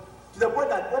body, to the point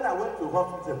that when I went to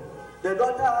hospital, the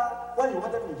doctor, when he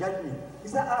wanted to judge me, he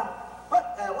said,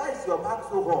 why is your back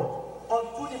so hot?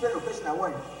 On 2 different occasions I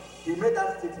went, he made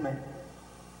that statement.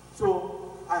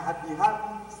 So I had been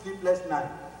having sleepless night.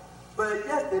 But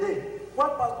yesterday, one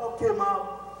pastor came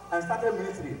out and started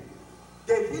ministry.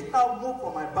 The heat now moved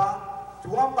from my back to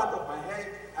one part of my head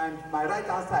and my right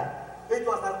hand side. It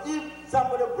was as if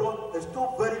somebody brought a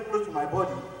stove very close to my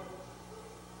body.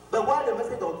 But while the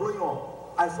message was going on,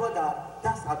 I saw that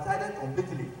subsided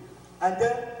completely. And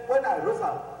then when I rose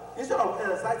up, instead of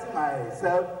exercising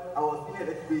myself, I was feeling a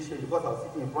little bit shaky because I was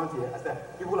sitting in front here. I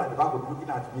said, people at the back were looking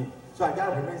at me. So I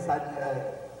just remained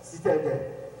seated there.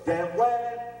 Then when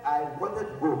I wanted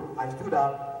to go, I stood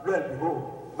up, lo and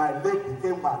behold, my leg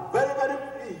became one very, very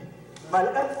free. My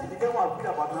legs became one free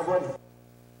about my body.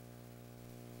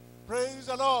 Praise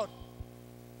the Lord.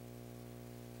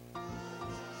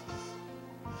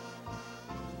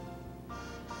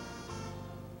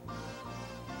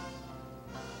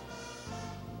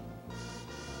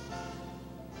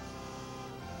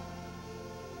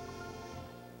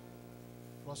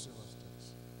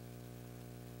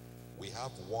 We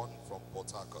have one from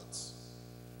Port Harcourt,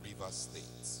 River State.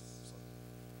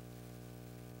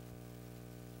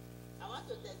 I want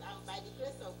to testify, by the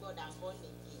grace of God, I'm born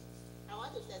again. I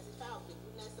want to testify of the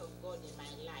goodness of God in my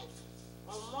life.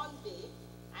 On Monday,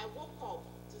 I woke up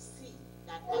to see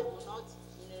that I could not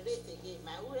urinate again.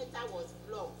 My ureter was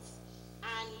blocked.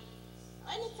 And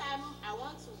anytime I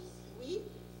want to weep,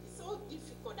 it's so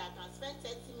difficult. I can spend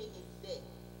 30 minutes there.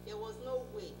 There was no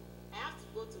way. I have to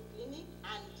go to clinic,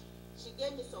 and she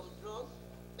gave me some drug,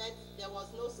 but there was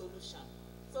no solution.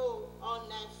 So on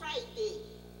Friday,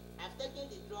 I've taken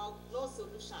the drug, no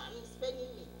solution. It's paining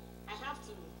me. I have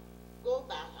to go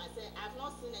back and say, I've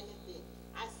not seen anything.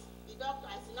 As the doctor,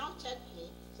 as he now checked me,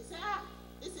 she said,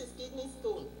 this is kidney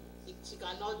stone. She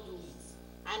cannot do it.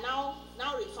 And now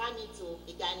refer me to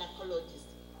a gynecologist.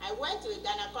 I went to a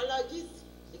gynecologist.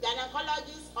 The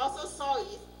gynecologist also saw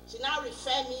it. She now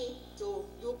referred me to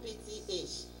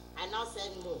UPTH. I now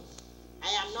said, no, I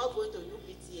am not going to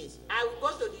UPTH. I will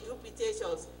go to the UPTH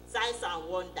of Signs and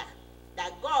Wonder,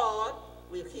 that God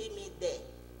will heal me there.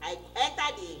 I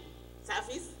entered the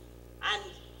service and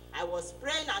I was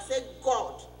praying and said,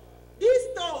 God, this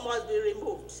stone must be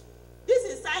removed. This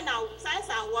is signs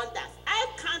and wonders. I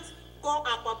can't go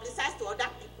and publicize to other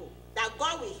people that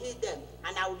God will heal them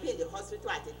and I will be in the hospital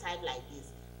at a time like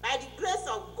this. By the grace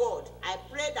of God, I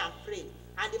prayed and prayed.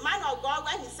 And the man of God,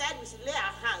 when he said we should lay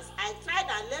our hands, I tried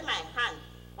and lay my hand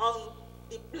on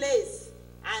the place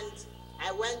and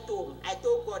I went home. I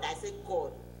told God, I said,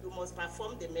 God, you must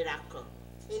perform the miracle.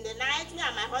 In the night, me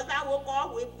and my husband woke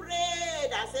up, we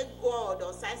prayed and said, God,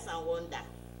 of signs and wonder.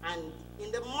 And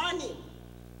in the morning,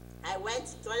 I went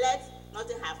to the toilet,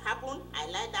 nothing had happened. I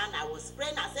lied down, I was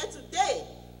praying. I said, today,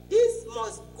 this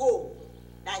must go.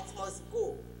 That must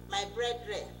go. My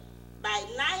brethren, by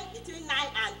between 9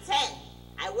 and 10,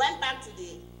 I went back to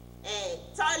the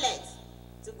toilet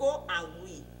to go and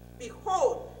wee.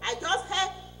 Behold, I just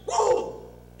heard, boom!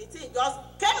 The thing just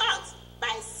came out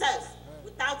by itself,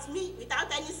 without me,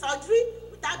 without any surgery,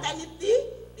 without anything.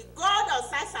 The God of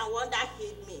signs and wonder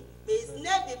healed me. May his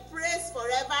name be praised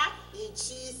forever in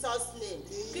Jesus' name.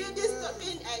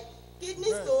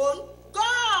 Kidney stone,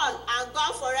 gone and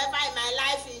gone forever in my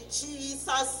life in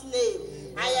Jesus'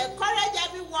 name. I encourage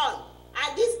everyone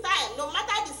at this time, no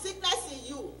matter the sickness in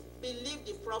you, believe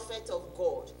the prophet of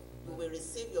God. You will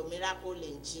receive your miracle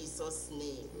in Jesus'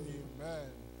 name. Amen.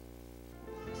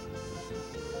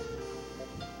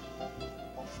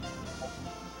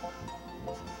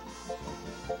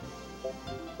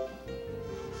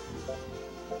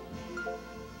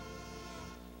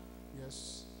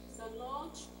 Yes. Mr.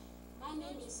 Lord, my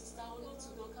name is Sister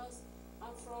Olutudokas.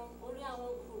 I'm from Oriawo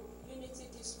Group, Unity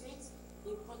District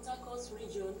in Port Harcourt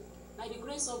region. By the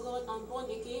grace of God, I'm born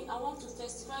again. I want to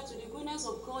testify to the goodness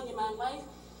of God in my life.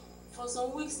 For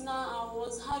some weeks now, I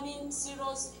was having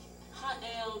serious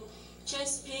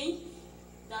chest pain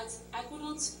that I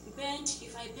couldn't bend.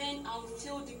 If I bend, I would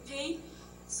feel the pain.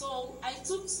 So I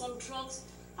took some drugs.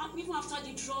 And even after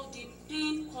the drug, the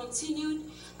pain continued.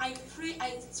 I prayed,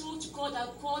 I told God that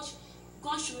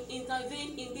God should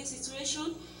intervene in this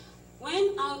situation.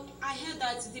 When I heard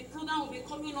that the program will be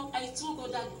coming up, I told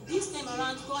God that this time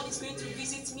around, God is going to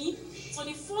visit me. So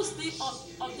the first day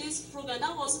of this program,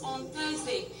 that was on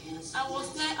Thursday, I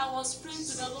was there, I was praying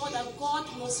to the Lord that God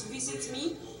must visit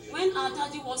me. When our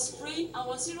daddy was praying, I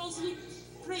was seriously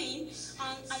praying,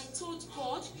 and I told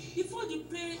God, before the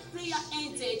prayer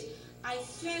ended, I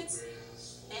felt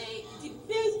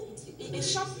a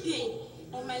sharp pain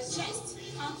on my chest,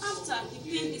 and after the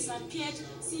pain disappeared,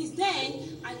 since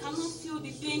then I cannot feel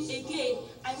the pain again.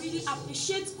 I really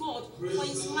appreciate God for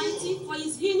his mighty, for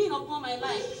his healing upon my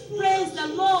life. Praise the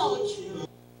Lord.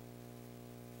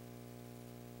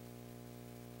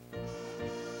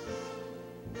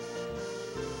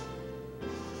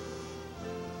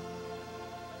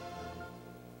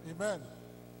 Amen.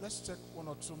 Let's take one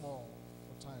or two more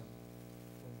for time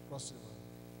from Crusade.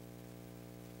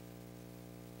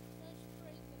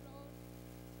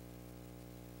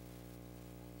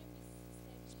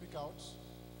 Speak out.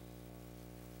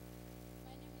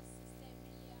 My name is Sister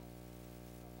Emilia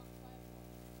from Akanmu.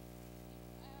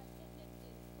 I attended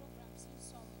the program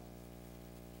since on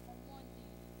Monday.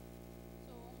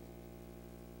 So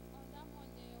on that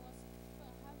Monday, I was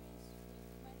having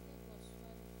my leg was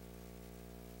swelling.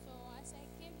 So as I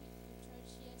came to church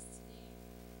yesterday,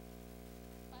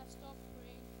 Pastor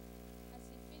prayed. As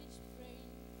he finished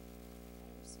praying,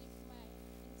 I received my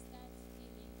instant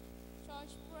healing.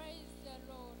 Church, praise the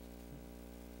Lord.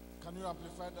 Can you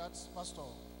amplify that, Pastor?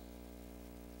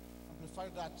 Amplify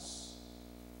that.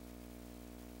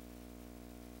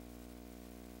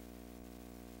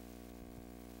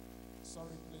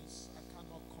 Sorry, please. I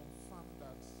cannot confirm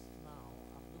that now.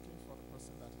 I'm looking for the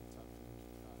person that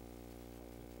interviewed her.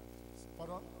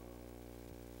 Pardon?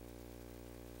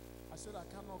 I said I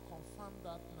cannot confirm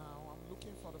that now. I'm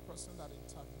looking for the person that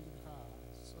interviewed her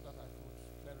so that I could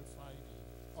clarify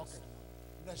the. Okay.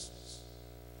 Next.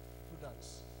 Do that.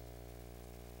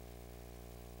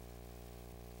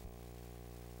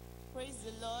 Praise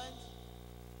the Lord.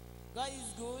 God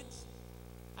is good,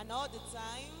 and all the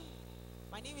time.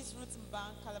 My name is Ruth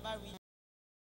Mban, Calabar region.